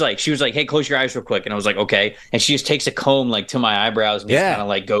 She was like, hey, close your eyes real quick, and I was like, okay, and she just takes a comb to my eyebrows and just kind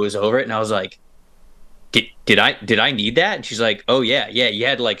of goes over it, and I was like, did I need that? And she's like, oh yeah, you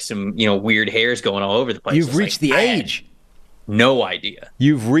had some weird hairs going all over the place. You've reached the age. No idea.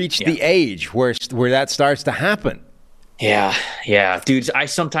 You've reached the age where that starts to happen. Yeah, dude. I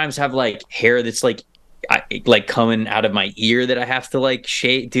sometimes have hair that's coming out of my ear that I have to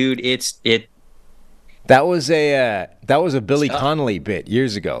shave. Dude, That was a Billy Connolly bit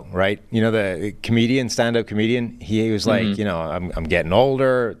years ago, right? The comedian, stand-up comedian. He was like, I'm getting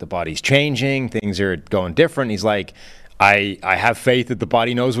older, the body's changing, things are going different. He's like, I have faith that the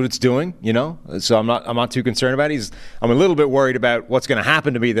body knows what it's doing, so I'm not too concerned about it. I'm a little bit worried about what's going to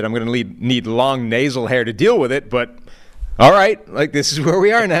happen to me, that I'm going to need long nasal hair to deal with it, but all right, this is where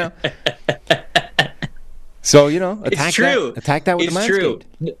we are now. So, attack that with the Manscaped.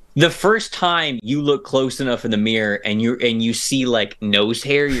 True. The first time you look close enough in the mirror and you see nose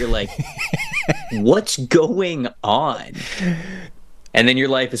hair, you're like, what's going on? And then your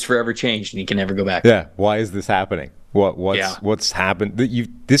life is forever changed and you can never go back. Yeah. Why is this happening? What's happened?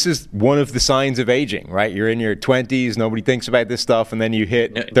 This is one of the signs of aging, right? You're in your 20s, nobody thinks about this stuff, and then you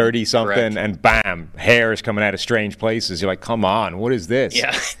hit 30 something and bam, hair is coming out of strange places. You're like, come on, what is this?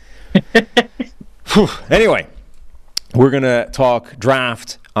 Yeah. Anyway, we're going to talk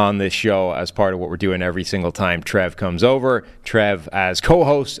draft on this show as part of what we're doing every single time Trev comes over. Trev as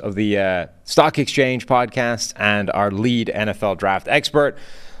co-host of the Stock Exchange podcast and our lead NFL draft expert.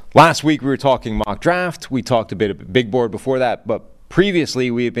 Last week we were talking mock draft. We talked a bit of big board before that, but previously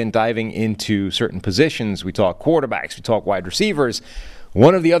we have been diving into certain positions. We talked quarterbacks, we talked wide receivers.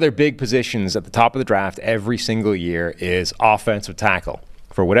 One of the other big positions at the top of the draft every single year is offensive tackle.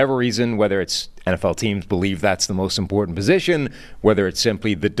 For whatever reason, whether it's NFL teams believe that's the most important position, whether it's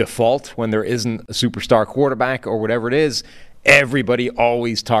simply the default when there isn't a superstar quarterback or whatever it is, everybody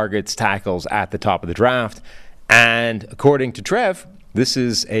always targets tackles at the top of the draft. And according to Trev, this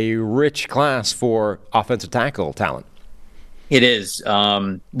is a rich class for offensive tackle talent. It is.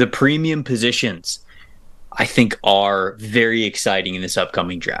 The premium positions, I think, are very exciting in this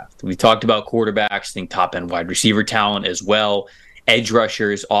upcoming draft. We talked about quarterbacks, I think top-end wide receiver talent as well, edge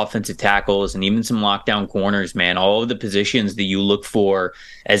rushers, offensive tackles, and even some lockdown corners, man. All of the positions that you look for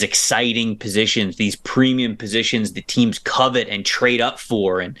as exciting positions, these premium positions that teams covet and trade up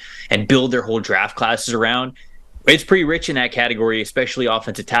for and build their whole draft classes around. It's pretty rich in that category, especially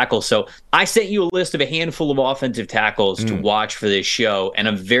offensive tackles. So I sent you a list of a handful of offensive tackles to watch for this show, and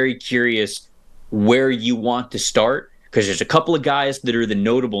I'm very curious where you want to start, because there's a couple of guys that are the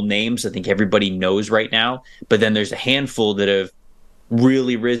notable names I think everybody knows right now, but then there's a handful that have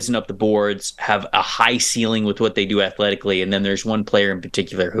really risen up the boards, have a high ceiling with what they do athletically, and then there's one player in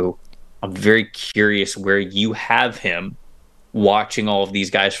particular who I'm very curious where you have him watching all of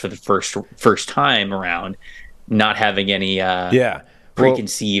these guys for the first time around, not having any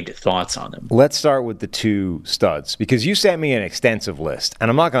preconceived thoughts on them. Let's start with the two studs, because you sent me an extensive list, and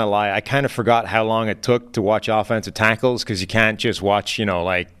I'm not going to lie, I kind of forgot how long it took to watch offensive tackles, because you can't just watch, there's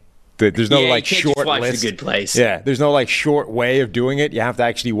no short list. The good plays. Yeah, there's no short way of doing it. You have to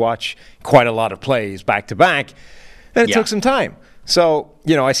actually watch quite a lot of plays back to back, and it took some time. So,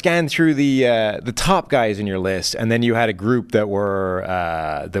 I scanned through the top guys in your list, and then you had a group that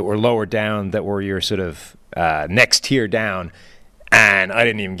were lower down, that were your sort of next tier down, and I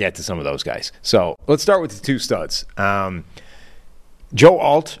didn't even get to some of those guys. So let's start with the two studs. Joe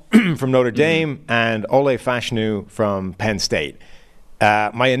Alt from Notre Dame and Ole Fashanu from Penn State.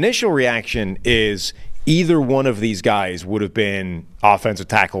 My initial reaction is either one of these guys would have been offensive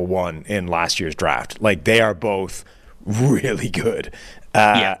tackle 1 in last year's draft. They are both really good.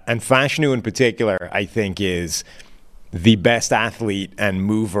 And Fashanu in particular, I think, is the best athlete and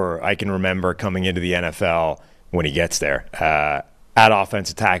mover I can remember coming into the NFL when he gets there. At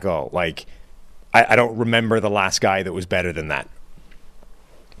offensive tackle, I don't remember the last guy that was better than that.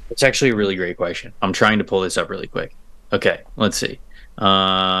 It's actually a really great question. I'm trying to pull this up really quick. Okay, let's see.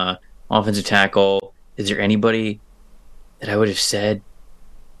 Offensive tackle. Is there anybody that I would have said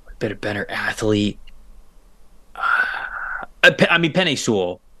would have been a better athlete? Penei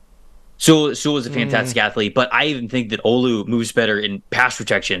Sewell. Sewell is a fantastic athlete, but I even think that Olu moves better in pass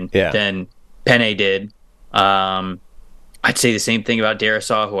protection than Penei did. I'd say the same thing about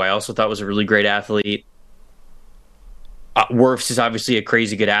Darisaw, who I also thought was a really great athlete. Wirfs is obviously a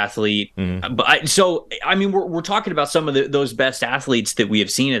crazy good athlete. But we're talking about some of those best athletes that we have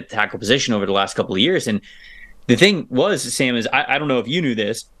seen at the tackle position over the last couple of years. And the thing was, Sam, is I don't know if you knew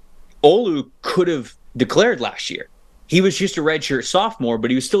this, Olu could have declared last year. He was just a redshirt sophomore, but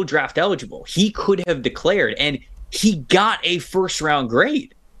he was still draft eligible. He could have declared, and he got a first-round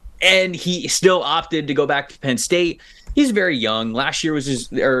grade. And he still opted to go back to Penn State. He's very young. Last year was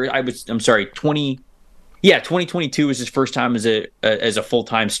 2022 was his first time as a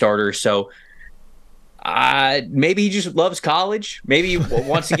full-time starter. So maybe he just loves college. Maybe he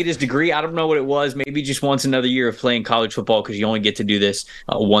wants to get his degree. I don't know what it was. Maybe he just wants another year of playing college football, because you only get to do this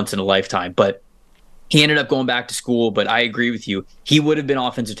once in a lifetime. But he ended up going back to school. But I agree with you. He would have been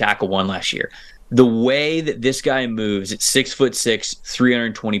offensive tackle 1 last year. The way that this guy moves at 6'6",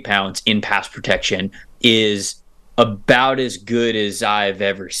 320 pounds in pass protection is about as good as I've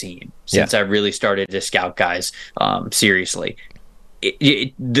ever seen since I really started to scout guys seriously.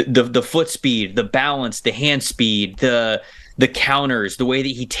 The foot speed, the balance, the hand speed, the counters, the way that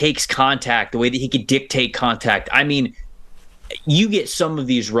he takes contact, the way that he can dictate contact. I mean, you get some of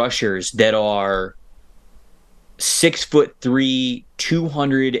these rushers that are 6'3",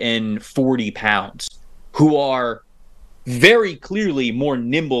 240 pounds, who are very clearly more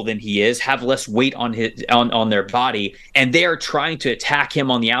nimble than he is, have less weight on their body, and they are trying to attack him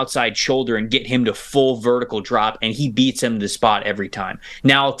on the outside shoulder and get him to full vertical drop, and he beats him to the spot every time.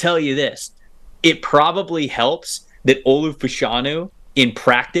 Now, I'll tell you this. It probably helps that Olu Fashanu in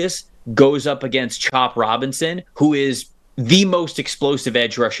practice goes up against Chop Robinson, who is the most explosive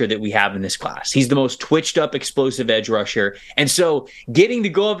edge rusher that we have in this class. He's the most twitched up, explosive edge rusher. And so getting to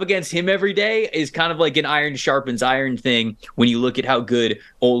go up against him every day is kind of like an iron sharpens iron thing when you look at how good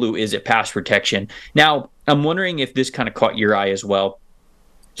Olu is at pass protection. Now, I'm wondering if this kind of caught your eye as well.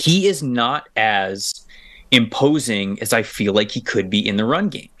 He is not as imposing as I feel like he could be in the run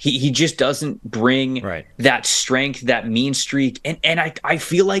game. He just doesn't bring that strength, that mean streak. And I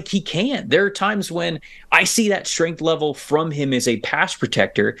feel like he can. There are times when I see that strength level from him as a pass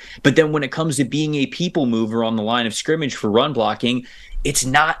protector, but then when it comes to being a people mover on the line of scrimmage for run blocking, it's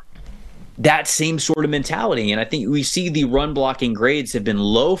not that same sort of mentality. And I think we see the run blocking grades have been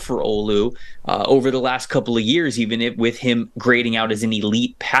low for Olu over the last couple of years, even with him grading out as an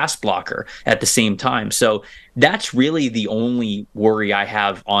elite pass blocker at the same time. So that's really the only worry I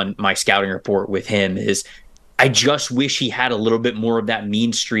have on my scouting report with him is I just wish he had a little bit more of that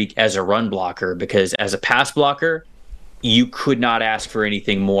mean streak as a run blocker, because as a pass blocker, you could not ask for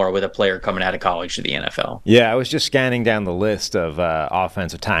anything more with a player coming out of college to the NFL. Yeah, I was just scanning down the list of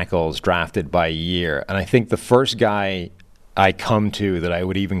offensive tackles drafted by year, and I think the first guy I come to that I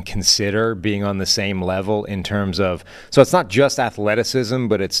would even consider being on the same level in terms of, so it's not just athleticism,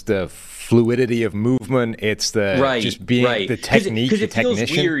 but it's the fluidity of movement, it's the just being the technique, the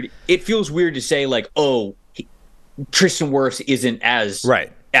technician. It feels weird to say like, oh, Tristan Wirfs isn't as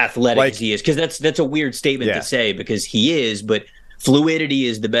athletic as he is, because that's a weird statement to say, because he is, but fluidity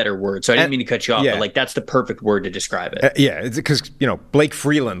is the better word. So I didn't mean to cut you off, but like that's the perfect word to describe it. It's because Blake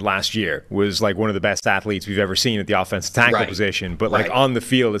Freeland last year was like one of the best athletes we've ever seen at the offensive tackle position, but like on the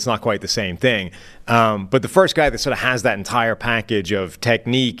field, it's not quite the same thing. But the first guy that sort of has that entire package of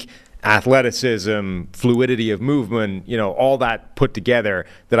technique, athleticism, fluidity of movement, all that put together,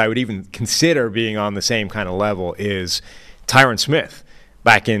 that I would even consider being on the same kind of level is Tyron Smith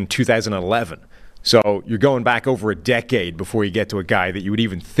back in 2011. So you're going back over a decade before you get to a guy that you would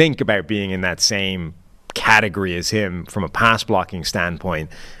even think about being in that same category as him from a pass blocking standpoint.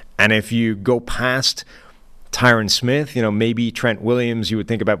 And if you go past Tyron Smith, maybe Trent Williams you would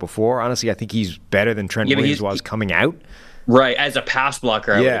think about before. Honestly, I think he's better than Trent Williams was coming out. Right, as a pass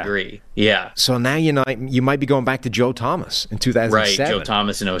blocker, I would agree. Yeah. So now you might be going back to Joe Thomas in 2007. Right, Joe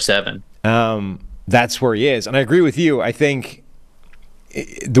Thomas in 2007. That's where he is. And I agree with you. I think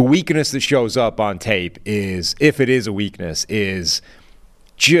the weakness that shows up on tape is, if it is a weakness, is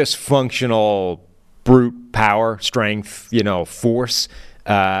just functional brute power, strength, force.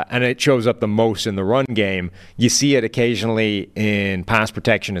 And it shows up the most in the run game. You see it occasionally in pass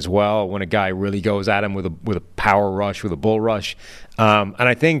protection as well, when a guy really goes at him with a power rush, with a bull rush. And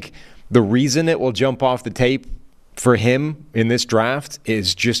I think the reason it will jump off the tape for him in this draft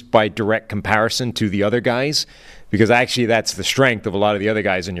is just by direct comparison to the other guys, because actually that's the strength of a lot of the other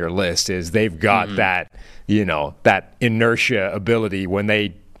guys in your list, is they've got that, that inertia ability. When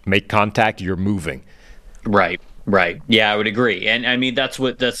they make contact, you're moving. Right. Yeah, I would agree. And I mean, that's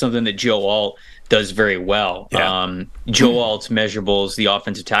something that Joe Alt does very well. Yeah. Joe Alt's measurables, the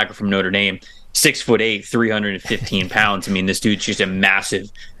offensive tackle from Notre Dame, 6'8", 315 pounds. I mean, this dude's just a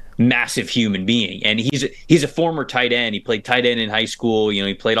massive human being. And he's a former tight end. He played tight end in high school.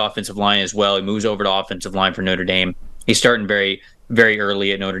 He played offensive line as well. He moves over to offensive line for Notre Dame. He's starting very, very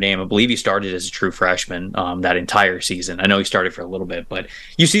early at Notre Dame. I believe he started as a true freshman that entire season. I know he started for a little bit, but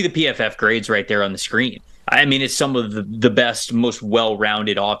you see the PFF grades right there on the screen. I mean, it's some of the best, most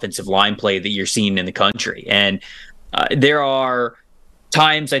well-rounded offensive line play that you're seeing in the country. And there are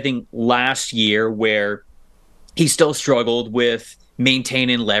times, I think, last year where he still struggled with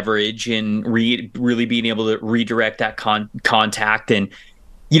maintaining leverage and really being able to redirect that contact. And,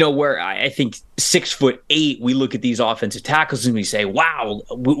 where I think 6'8", we look at these offensive tackles and we say, wow,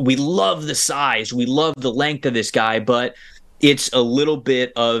 we love the size. We love the length of this guy, but it's a little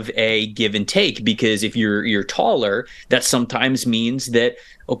bit of a give and take, because if you're taller, that sometimes means that,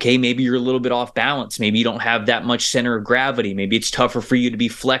 okay, maybe you're a little bit off balance. Maybe you don't have that much center of gravity. Maybe it's tougher for you to be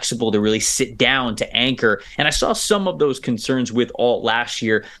flexible, to really sit down, to anchor. And I saw some of those concerns with Alt last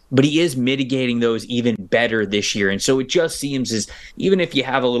year, but he is mitigating those even better this year. And so it just seems as, even if you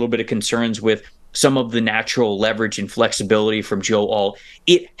have a little bit of concerns with some of the natural leverage and flexibility from Joe Alt,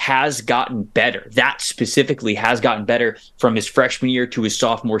 it has gotten better. That specifically has gotten better from his freshman year to his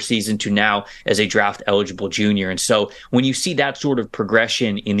sophomore season to now as a draft eligible junior. And so when you see that sort of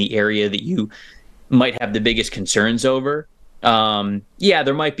progression in the area that you might have the biggest concerns over,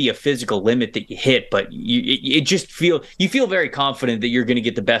 there might be a physical limit that you hit, but you feel very confident that you're going to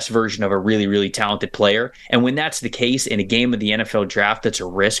get the best version of a really, really talented player. And when that's the case in a game of the NFL draft, that's a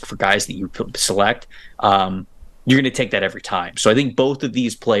risk for guys that you select. You're going to take that every time. So I think both of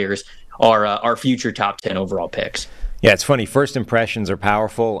these players are future top 10 overall picks. Yeah, it's funny. First impressions are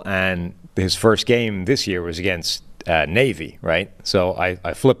powerful, and his first game this year was against Navy, right? So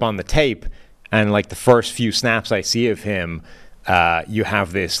I flip on the tape, and like the first few snaps I see of him, you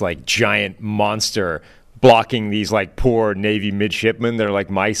have this like giant monster blocking these like poor Navy midshipmen. They're like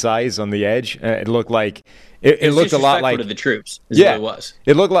my size on the edge. It looked like it looked a lot like to the troops. Yeah, what it was.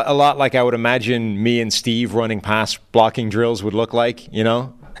 It looked a lot like I would imagine me and Steve running pass blocking drills would look like. You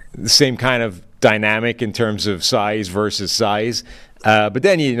know, the same kind of dynamic in terms of size versus size. But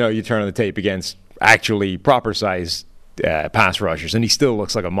then you turn on the tape against actually proper size pass rushers, and he still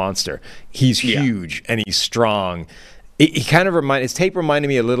looks like a monster. He's huge and he's strong. He kind of his tape reminded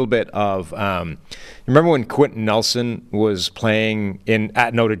me a little bit of, remember when Quentin Nelson was playing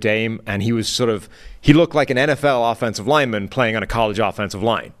at Notre Dame, and he looked like an NFL offensive lineman playing on a college offensive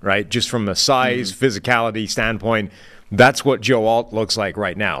line, right? Just from a size, physicality standpoint, that's what Joe Alt looks like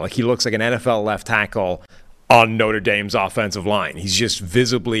right now. Like he looks like an NFL left tackle on Notre Dame's offensive line. He's just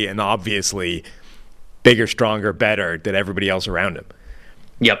visibly and obviously bigger, stronger, better than everybody else around him.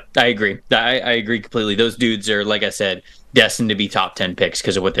 Yep, I agree. I agree completely. Those dudes are, like I said, destined to be top 10 picks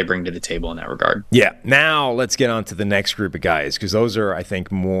because of what they bring to the table in that regard. Yeah. Now let's get on to the next group of guys because those are, I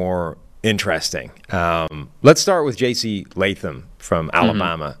think, more interesting. Let's start with J.C. Latham from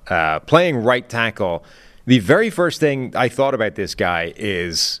Alabama. Playing right tackle, the very first thing I thought about this guy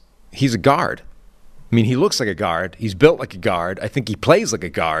is he's a guard. I mean, he looks like a guard. He's built like a guard. I think he plays like a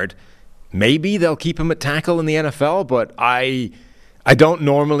guard. Maybe they'll keep him at tackle in the NFL, but I don't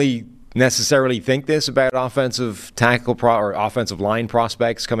normally necessarily think this about offensive tackle or offensive line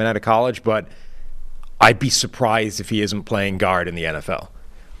prospects coming out of college, but I'd be surprised if he isn't playing guard in the NFL.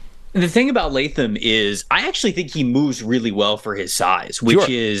 The thing about Latham is I actually think he moves really well for his size, which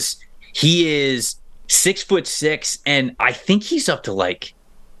is he is 6'6", and I think he's up to like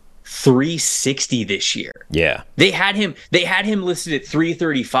 360 this year. Yeah. They had him listed at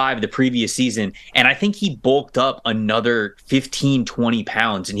 335 the previous season, and I think he bulked up another 15, 20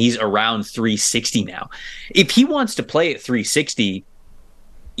 pounds, and he's around 360 now. If he wants to play at 360,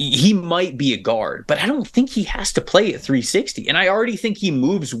 he might be a guard, but I don't think he has to play at 360. And I already think he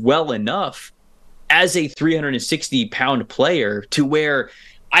moves well enough as a 360-pound player to where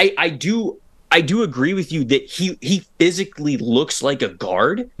I do agree with you that he physically looks like a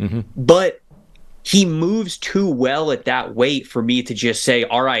guard, but he moves too well at that weight for me to just say,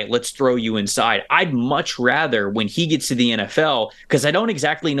 all right, let's throw you inside. I'd much rather when he gets to the NFL, because I don't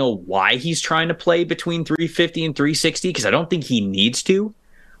exactly know why he's trying to play between 350 and 360, because I don't think he needs to.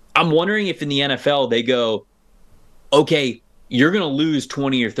 I'm wondering if in the NFL they go, okay, you're going to lose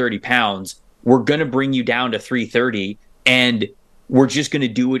 20 or 30 pounds. We're going to bring you down to 330, and we're just going to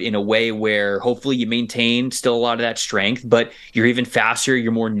do it in a way where hopefully you maintain still a lot of that strength, but you're even faster,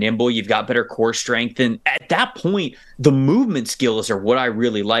 you're more nimble, you've got better core strength. And at that point, the movement skills are what I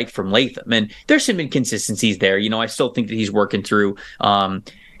really like from Latham. And there's some inconsistencies there. You know, I still think that he's working through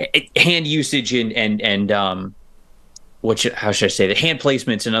hand usage and how should I say that? Hand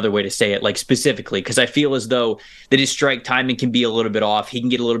placement's another way to say it, like specifically, because I feel as though that his strike timing can be a little bit off. He can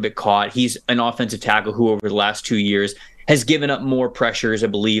get a little bit caught. He's an offensive tackle who over the last 2 years has given up more pressures, I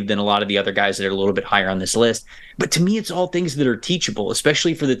believe, than a lot of the other guys that are a little bit higher on this list. But to me, it's all things that are teachable,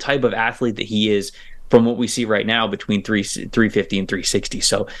 especially for the type of athlete that he is from what we see right now between 350 and 360.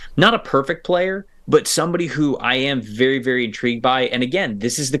 So not a perfect player, but somebody who I am very, very intrigued by. And again,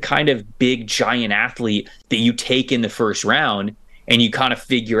 this is the kind of big, giant athlete that you take in the first round and you kind of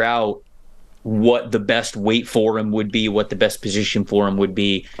figure out what the best weight for him would be, what the best position for him would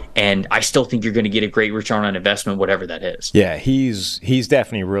be. And I still think you're going to get a great return on investment, whatever that is. Yeah, he's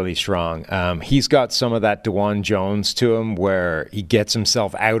definitely really strong. He's got some of that DeJuan Jones to him where he gets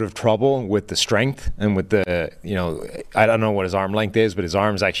himself out of trouble with the strength and with the, I don't know what his arm length is, but his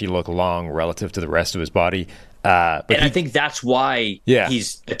arms actually look long relative to the rest of his body. I think that's why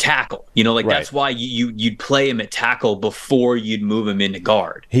he's a tackle. Right. That's why you'd play him at tackle before you'd move him into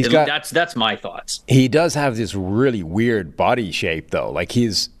guard. That's my thoughts. He does have this really weird body shape, though. Like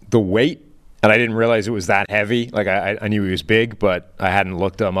the weight, and I didn't realize it was that heavy. Like I knew he was big, but I hadn't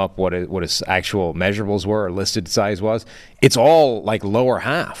looked him up what his actual measurables were or listed size was. It's all like lower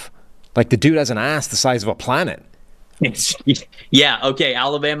half. Like the dude has an ass the size of a planet. Yeah, okay.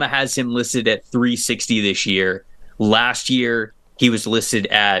 Alabama has him listed at 360 this year. Last year, he was listed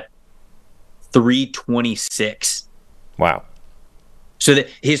at 326. Wow. So that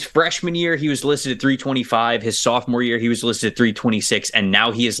his freshman year, he was listed at 325. His sophomore year, he was listed at 326. And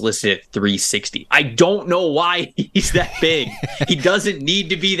now he is listed at 360. I don't know why he's that big. He doesn't need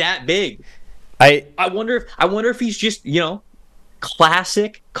to be that big. I wonder if he's just,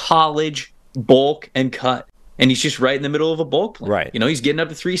 classic college bulk and cut. and he's just right in the middle of a bulk plan. Right. You know, he's getting up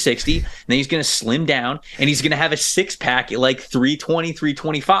to 360, and then he's going to slim down, and he's going to have a six-pack at like 320,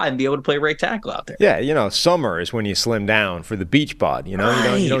 325 and be able to play right tackle out there. Yeah, you know, summer is when you slim down for the beach bod. You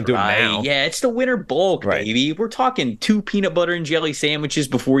know, you don't do it now. Yeah, it's the winter bulk, baby. We're talking 2 peanut butter and jelly sandwiches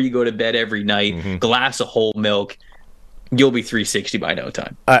before you go to bed every night, glass of whole milk. You'll be 360 by no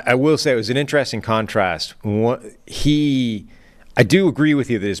time. I will say it was an interesting contrast. I do agree with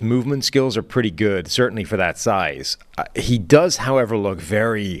you that his movement skills are pretty good, certainly for that size. He does, however, look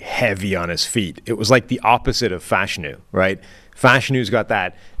very heavy on his feet. It was like the opposite of Fashanu, right? Fashanu's got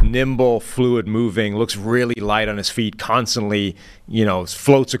that nimble, fluid moving, looks really light on his feet, constantly, you know,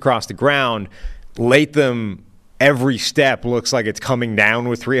 floats across the ground. Latham, every step looks like it's coming down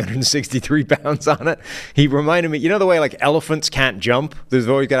with 363 pounds on it. He reminded me, you know the way like elephants can't jump? They've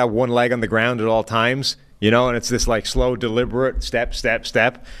always got to have one leg on the ground at all times. You know, and it's this like slow, deliberate step.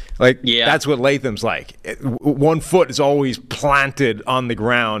 Like, that's what Latham's like. One foot is always planted on the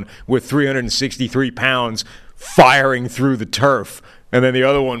ground with 363 pounds firing through the turf. And then the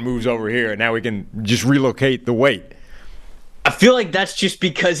other one moves over here. And now we can just relocate the weight. I feel like that's just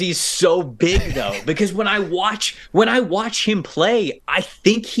because he's so big, though. Because when I watch him play, I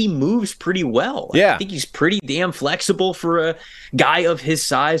think he moves pretty well. Yeah. I think he's pretty damn flexible for a guy of his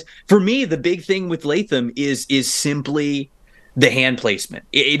size. For me, the big thing with Latham is simply the hand placement.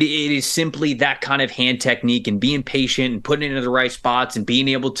 It is simply that kind of hand technique and being patient and putting it in the right spots and being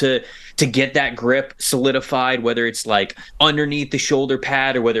able to get that grip solidified, whether it's like underneath the shoulder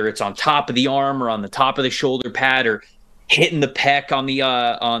pad or whether it's on top of the arm or on the top of the shoulder pad or hitting the pec on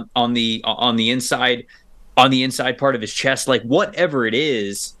the inside part of his chest, like whatever it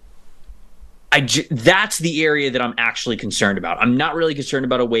is. That's the area that I'm actually concerned about. I'm not really concerned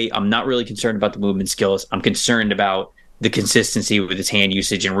about a weight. I'm not really concerned about the movement skills. I'm concerned about the consistency with his hand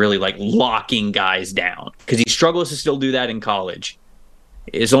usage and really like locking guys down, because he struggles to still do that in college.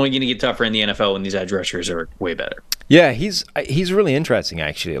 It's only going to get tougher in the NFL when these edge rushers are way better. Yeah, he's really interesting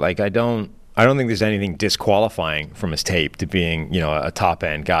actually. Like I don't think there's anything disqualifying from his tape to being, you know, a top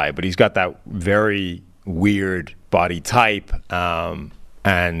end guy, but he's got that very weird body type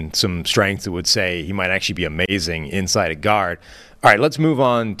and some strength that would say he might actually be amazing inside a guard. All right, let's move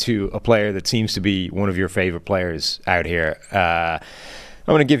on to a player that seems to be one of your favorite players out here. I'm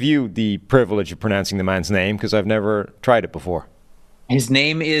going to give you the privilege of pronouncing the man's name because I've never tried it before. His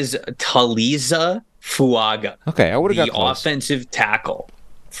name is Taliza Fuaga. Okay, I would have got the close. Offensive tackle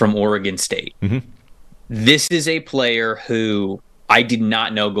from Oregon State. Mm-hmm. This is a player who I did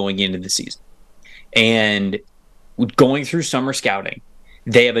not know going into the season. And going through summer scouting,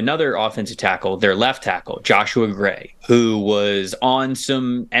 they have another offensive tackle, their left tackle, Joshua Gray, who was on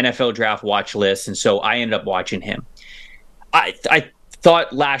some NFL draft watch lists, and so I ended up watching him. I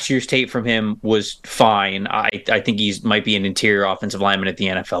thought last year's tape from him was fine. I think might be an interior offensive lineman at the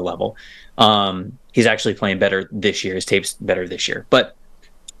NFL level. He's actually playing better this year. His tape's better this year. But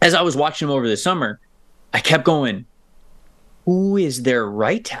as I was watching him over the summer, I kept going, who is their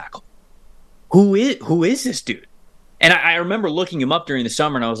right tackle? Who is this dude? And I remember looking him up during the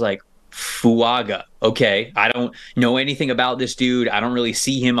summer, and I was like, Fuaga. Okay, I don't know anything about this dude. I don't really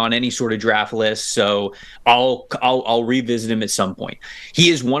see him on any sort of draft list, so I'll revisit him at some point. He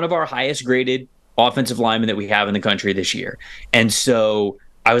is one of our highest graded offensive linemen that we have in the country this year, and so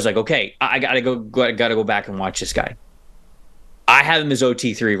I was like, okay, I gotta go back and watch this guy. I have him as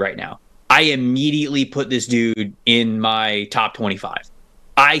OT3 right now. I immediately put this dude in my top 25.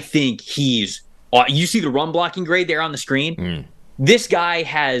 I think he's. You see the run blocking grade there on the screen? This guy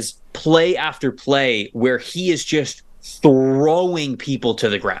has play after play where he is just throwing people to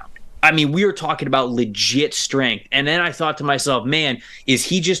the ground. I mean, we were talking about legit strength. And then I thought to myself, man, is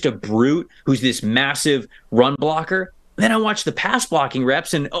he just a brute who's this massive run blocker? And then I watched the pass blocking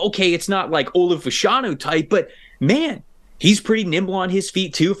reps, and okay, it's not like Olaf Fashanu type, but man, he's pretty nimble on his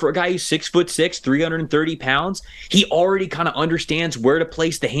feet too. For a guy who's 6'6", 330 pounds, he already kind of understands where to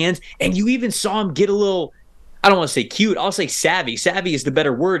place the hands. And you even saw him get a little, I don't want to say cute, I'll say savvy. Savvy is the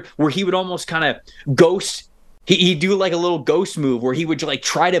better word, where he would almost kind of ghost. He'd do like a little ghost move where he would like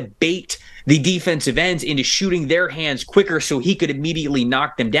try to bait the defensive ends into shooting their hands quicker so he could immediately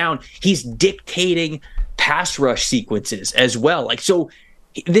knock them down. He's dictating pass rush sequences as well. Like, so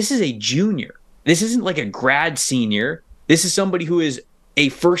this is a junior. This isn't like a grad senior. This is somebody who is a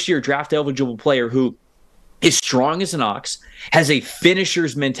first-year draft-eligible player who is strong as an ox, has a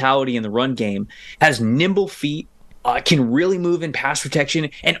finisher's mentality in the run game, has nimble feet, can really move in pass protection,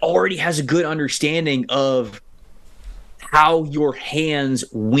 and already has a good understanding of how your hands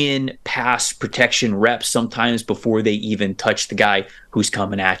win pass protection reps sometimes before they even touch the guy who's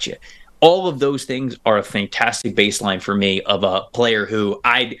coming at you. all of those things are a fantastic baseline for me of a player who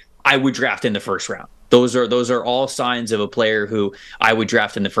I would draft in the first round. Those are all signs of a player who I would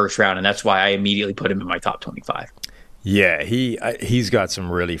draft in the first round, and that's why I immediately put him in my top 25. Yeah, he's got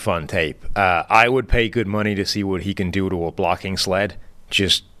some really fun tape. I would pay good money to see what he can do to a blocking sled,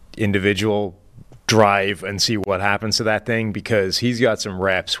 just individual drive, and see what happens to that thing, because he's got some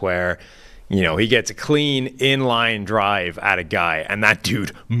reps where, you know, he gets a clean inline drive at a guy, and that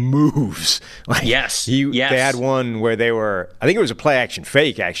dude moves. Like, yes. They had one where they were, I think it was a play action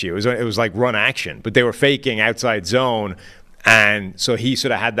fake, actually. It was like run action, but they were faking outside zone, and so he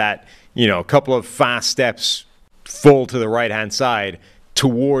sort of had that, you know, a couple of fast steps full to the right-hand side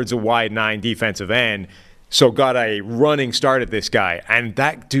towards a wide 9 defensive end. So got a running start at this guy, and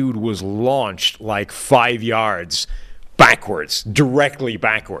that dude was launched like 5 yards backwards, directly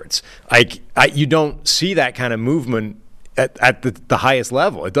backwards. Like, you don't see that kind of movement at the highest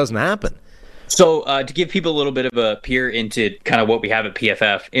level. It doesn't happen. So to give people a little bit of a peer into kind of what we have at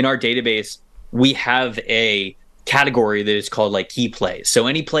PFF, in our database, we have a category that is called like key plays. So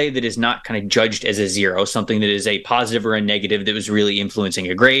any play that is not kind of judged as a 0, something that is a positive or a negative that was really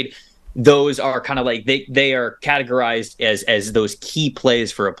influencing a grade, those are kind of like they are categorized as those key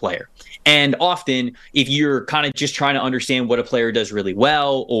plays for a player. And often, if you're kind of just trying to understand what a player does really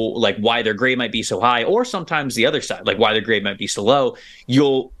well, or like why their grade might be so high, or sometimes the other side, like why their grade might be so low,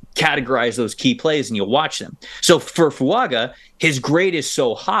 you'll categorize those key plays and you'll watch them. So for Fuaga, his grade is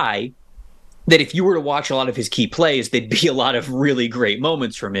so high that if you were to watch a lot of his key plays, there'd be a lot of really great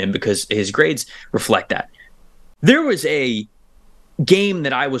moments from him because his grades reflect that. There was a game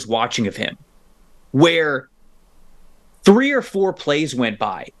that I was watching of him where 3 or 4 plays went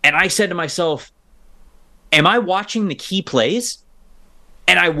by, and I said to myself, am I watching the key plays?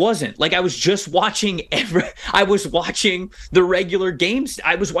 And I wasn't. Like, I was just watching I was watching the regular games.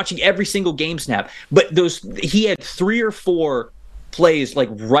 I was watching every single game snap. But he had 3 or 4 plays, like,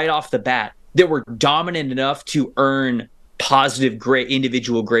 right off the bat that were dominant enough to earn positive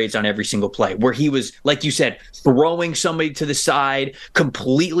individual grades on every single play, where he was, like you said, throwing somebody to the side,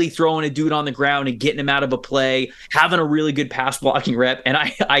 completely throwing a dude on the ground and getting him out of a play, having a really good pass blocking rep. And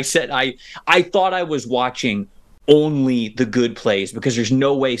I said I thought I was watching only the good plays, because there's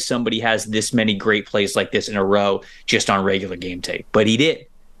no way somebody has this many great plays like this in a row just on regular game tape. But he did.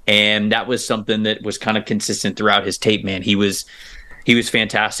 And that was something that was kind of consistent throughout his tape, man. He was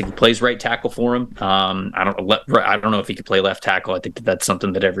fantastic. He plays right tackle for him. I don't know if he could play left tackle. I think that's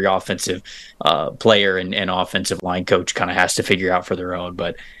something that every offensive player and offensive line coach kind of has to figure out for their own.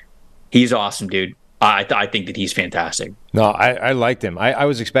 But he's awesome, dude. I think that he's fantastic. No, I liked him. I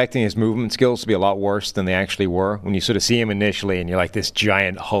was expecting his movement skills to be a lot worse than they actually were. When you sort of see him initially and you're like this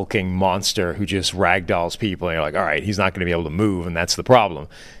giant hulking monster who just ragdolls people, and you're like, all right, he's not going to be able to move, and that's the problem.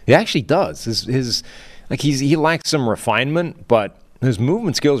 He actually does. He lacks some refinement, but his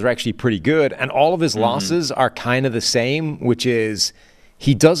movement skills are actually pretty good, and all of his losses are kind of the same, which is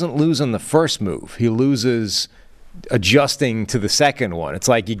he doesn't lose on the first move. He loses adjusting to the second one. It's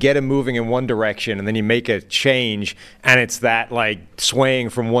like you get him moving in one direction, and then you make a change, and it's that like swaying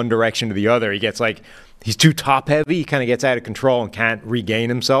from one direction to the other. He gets like, he's too top heavy. He kind of gets out of control and can't regain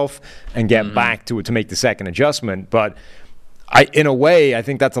himself and get back to it to make the second adjustment. But in a way, I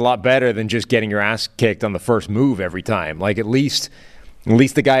think that's a lot better than just getting your ass kicked on the first move every time. Like, at least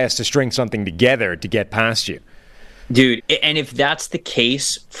the guy has to string something together to get past you. Dude, and if that's the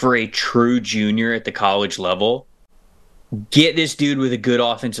case for a true junior at the college level, get this dude with a good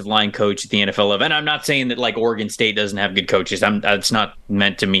offensive line coach at the NFL level. And I'm not saying that like Oregon State doesn't have good coaches. It's not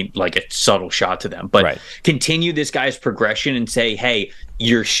meant to mean like a subtle shot to them. But Continue this guy's progression and say, hey,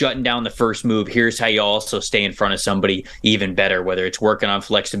 you're shutting down the first move. Here's how you also stay in front of somebody even better, whether it's working on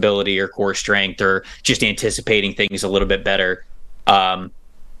flexibility or core strength or just anticipating things a little bit better. And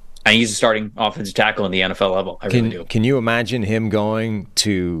he's a starting offensive tackle in the NFL level. I really do. Can you imagine him going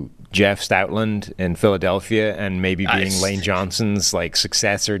to Jeff Stoutland in Philadelphia and maybe being Lane Johnson's like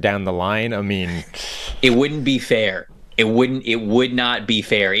successor down the line? I mean, it wouldn't be fair. It would not be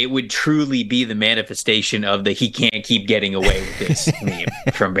fair. It would truly be the manifestation of the he can't keep getting away with this meme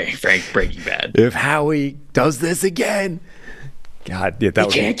from Breaking Bad. If Howie does this again, God, yeah,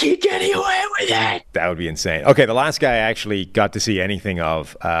 can't keep getting away with it. That would be insane. Okay, the last guy I actually got to see anything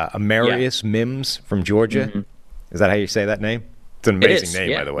of, Amarius Mims from Georgia. Mm-hmm. Is that how you say that name? It's an amazing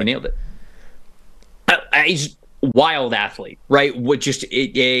name, by the way. You nailed it. He's a wild athlete, right? Just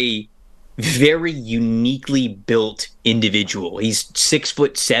a very uniquely built individual. He's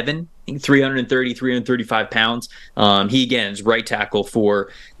 6'7", 330, 335 pounds. He, again, is right tackle for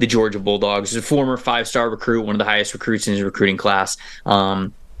the Georgia Bulldogs. He's a former 5-star recruit, one of the highest recruits in his recruiting class.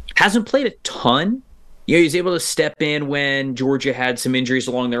 hasn't played a ton. He was able to step in when Georgia had some injuries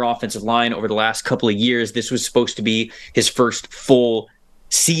along their offensive line over the last couple of years. This was supposed to be his first full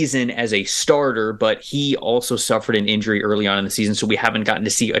season as a starter, but he also suffered an injury early on in the season, so we haven't gotten to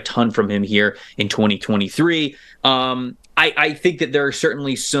see a ton from him here in 2023. I think that there are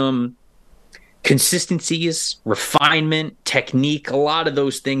certainly some consistencies, refinement, technique, a lot of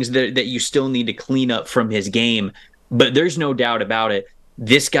those things that you still need to clean up from his game, but there's no doubt about it.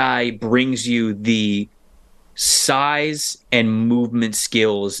 This guy brings you the size and movement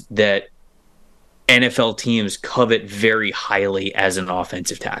skills that NFL teams covet very highly as an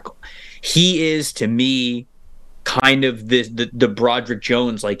offensive tackle. He is, to me, kind of the Broderick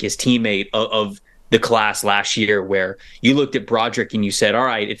Jones, like his teammate of the class last year, where you looked at Broderick and you said, all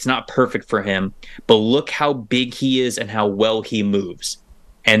right, it's not perfect for him, but look how big he is and how well he moves.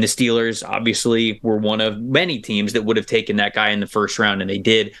 And the Steelers obviously were one of many teams that would have taken that guy in the first round, and they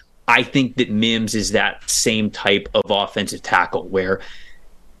did. I think that Mims is that same type of offensive tackle where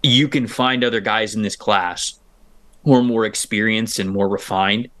you can find other guys in this class who are more experienced and more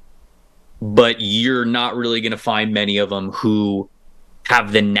refined, but you're not really going to find many of them who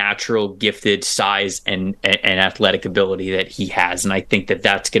have the natural gifted size and athletic ability that he has. And I think that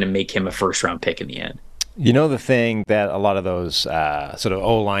that's going to make him a first-round pick in the end. You know, the thing that a lot of those sort of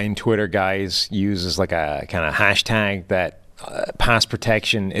O-line Twitter guys use is like a kind of hashtag that pass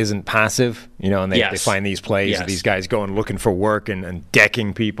protection isn't passive, and they find these plays of these guys going looking for work and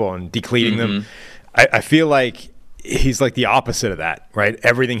decking people and decleating them. I feel like he's like the opposite of that, right?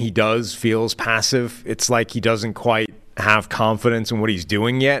 Everything he does feels passive. It's like he doesn't quite have confidence in what he's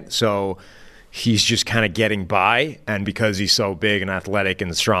doing yet, so he's just kind of getting by, and because he's so big and athletic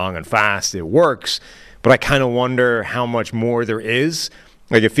and strong and fast, it works. But I kind of wonder how much more there is.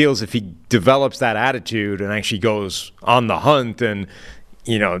 Like, it feels if he develops that attitude and actually goes on the hunt and,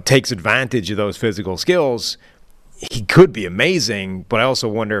 takes advantage of those physical skills, he could be amazing. But I also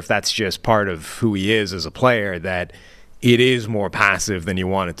wonder if that's just part of who he is as a player, that it is more passive than you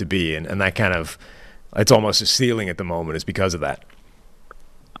want it to be. And that kind of, it's almost a ceiling at the moment is because of that.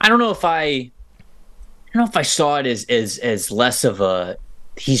 I don't know if I saw it as less of a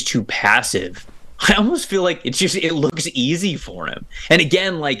he's too passive. I almost feel like it looks easy for him. And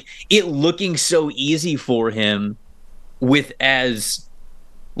again, like, it looking so easy for him with as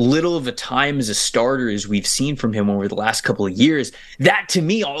little of a time as a starter as we've seen from him over the last couple of years, that to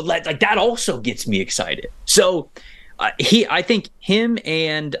me, like that also gets me excited. So I think him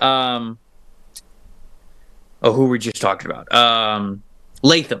and who we're just talking about,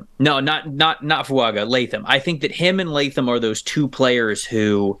 Latham. No, not Fuaga, Latham. I think that him and Latham are those two players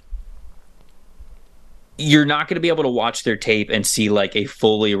who you're not going to be able to watch their tape and see like a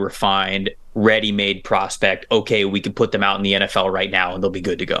fully refined, ready-made prospect. Okay, we can put them out in the NFL right now and they'll be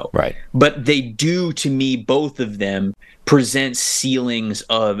good to go. Right. But they do, to me, both of them present ceilings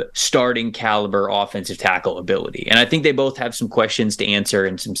of starting caliber offensive tackle ability. And I think they both have some questions to answer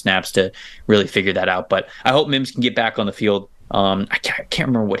and some snaps to really figure that out. But I hope Mims can get back on the field. I can't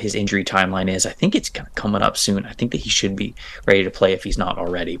remember what his injury timeline is. I think it's kind of coming up soon. I think that he should be ready to play if he's not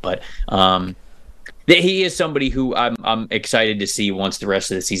already. But he is somebody who I'm excited to see once the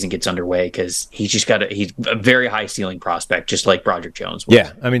rest of the season gets underway, because he's a very high ceiling prospect, just like Broderick Jones was.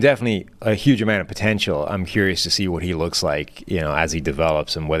 Yeah, I mean, definitely a huge amount of potential. I'm curious to see what he looks like, as he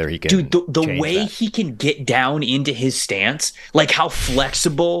develops and whether he can. Dude, the way he can get down into his stance, like how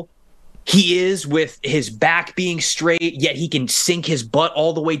flexible he is with his back being straight, yet he can sink his butt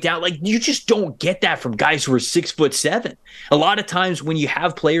all the way down. Like, you just don't get that from guys who are 6'7". A lot of times when you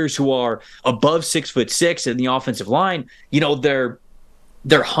have players who are above 6'6" in the offensive line, they're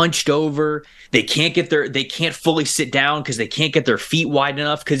hunched over. They can't fully sit down because they can't get their feet wide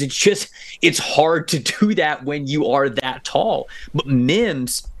enough, because it's hard to do that when you are that tall. But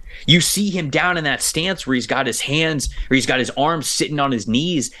Mims, you see him down in that stance where he's got his arms sitting on his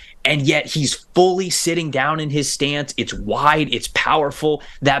knees, and yet he's fully sitting down in his stance. It's wide, it's powerful.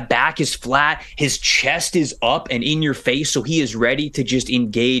 That back is flat. His chest is up and in your face, so he is ready to just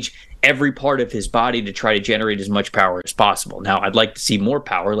engage every part of his body to try to generate as much power as possible. Now, I'd like to see more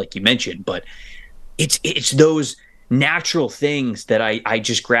power, like you mentioned, but it's those natural things that I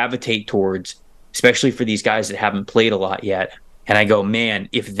just gravitate towards, especially for these guys that haven't played a lot yet. And I go, man,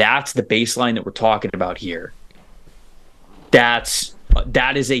 if that's the baseline that we're talking about here, that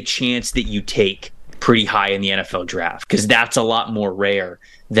is a chance that you take pretty high in the NFL draft, because that's a lot more rare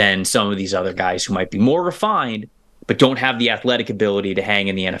than some of these other guys who might be more refined but don't have the athletic ability to hang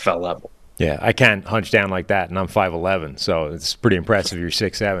in the NFL level. Yeah, I can't hunch down like that, and I'm 5'11", so it's pretty impressive you're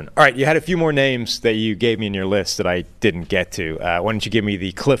 6'7". All right, you had a few more names that you gave me in your list that I didn't get to. Why don't you give me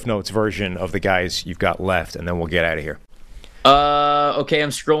the Cliff Notes version of the guys you've got left, and then we'll get out of here. Okay,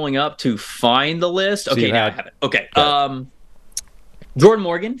 I'm scrolling up to find the list. Okay, now I have it. Okay. Jordan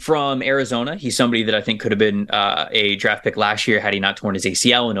Morgan from Arizona. He's somebody that I think could have been a draft pick last year had he not torn his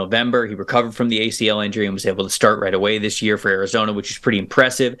ACL in November. He recovered from the ACL injury and was able to start right away this year for Arizona, which is pretty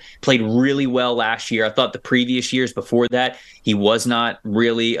impressive. Played really well last year. I thought the previous years before that, he was not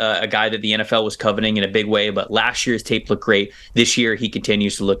really a guy that the NFL was coveting in a big way, but last year's tape looked great. This year, he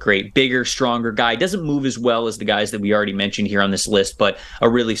continues to look great. Bigger, stronger guy. Doesn't move as well as the guys that we already mentioned here on this list, but a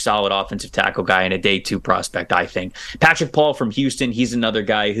really solid offensive tackle guy and a day 2 prospect, I think. Patrick Paul from Houston, he's another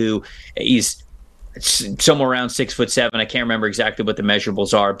guy who he's somewhere around 6'7". I can't remember exactly what the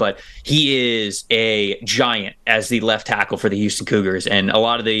measurables are, but he is a giant as the left tackle for the Houston Cougars. And a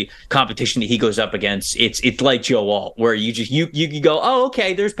lot of the competition that he goes up against, it's like Joe Alt, where you go, oh,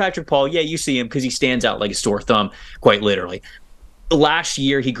 okay, there's Patrick Paul. Yeah, you see him because he stands out like a sore thumb, quite literally. Last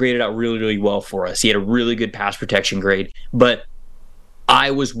year, he graded out really, really well for us. He had a really good pass protection grade, but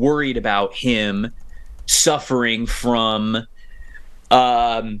I was worried about him suffering from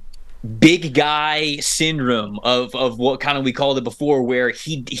big guy syndrome of what kind of we called it before, where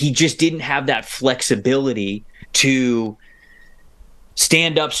he just didn't have that flexibility to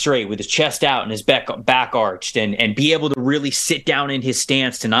stand up straight with his chest out and his back arched and be able to really sit down in his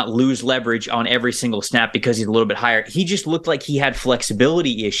stance to not lose leverage on every single snap because he's a little bit higher. He just looked like he had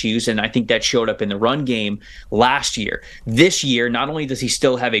flexibility issues, and I think that showed up in the run game last year. This year, not only does he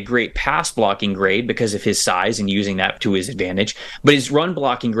still have a great pass blocking grade because of his size and using that to his advantage, but his run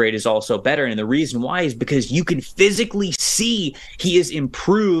blocking grade is also better. And the reason why is because you can physically see he is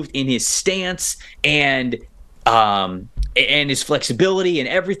improved in his stance and his flexibility and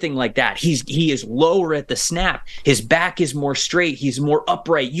everything like that. He is lower at the snap. His back is more straight. He's more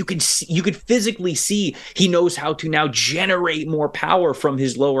upright. You could physically see he knows how to now generate more power from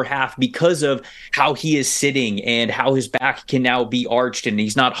his lower half because of how he is sitting and how his back can now be arched and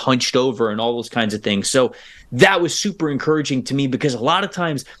he's not hunched over and all those kinds of things. So that was super encouraging to me, because a lot of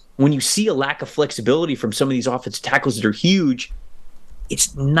times when you see a lack of flexibility from some of these offensive tackles that are huge,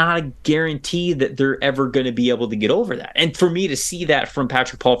 it's not a guarantee that they're ever going to be able to get over that. And for me to see that from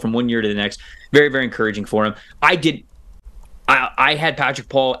Patrick Paul from one year to the next, very, very encouraging for him. I had Patrick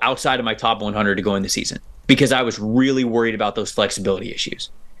Paul outside of my top 100 to go in the season because I was really worried about those flexibility issues.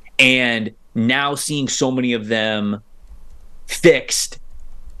 And now seeing so many of them fixed,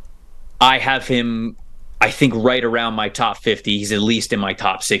 I have him, I think, right around my top 50. He's at least in my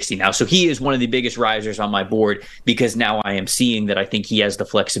top 60 now. So he is one of the biggest risers on my board, because now I am seeing that I think he has the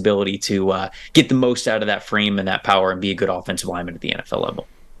flexibility to get the most out of that frame and that power and be a good offensive lineman at the NFL level.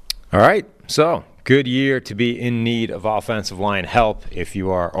 All right. So good year to be in need of offensive line help if you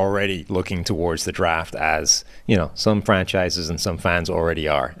are already looking towards the draft, as you know, some franchises and some fans already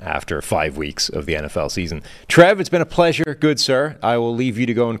are after 5 weeks of the NFL season. Trev, it's been a pleasure, good sir. I will leave you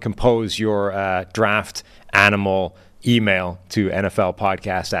to go and compose your draft animal email to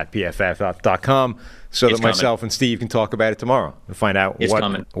nflpodcast@pff.com so that myself and Steve can talk about it tomorrow and find out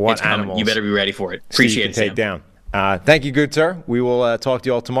what animals you better be ready for it. Appreciate it, Steve can take down. Thank you, good sir. We will talk to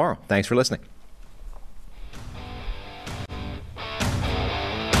you all tomorrow. Thanks for listening.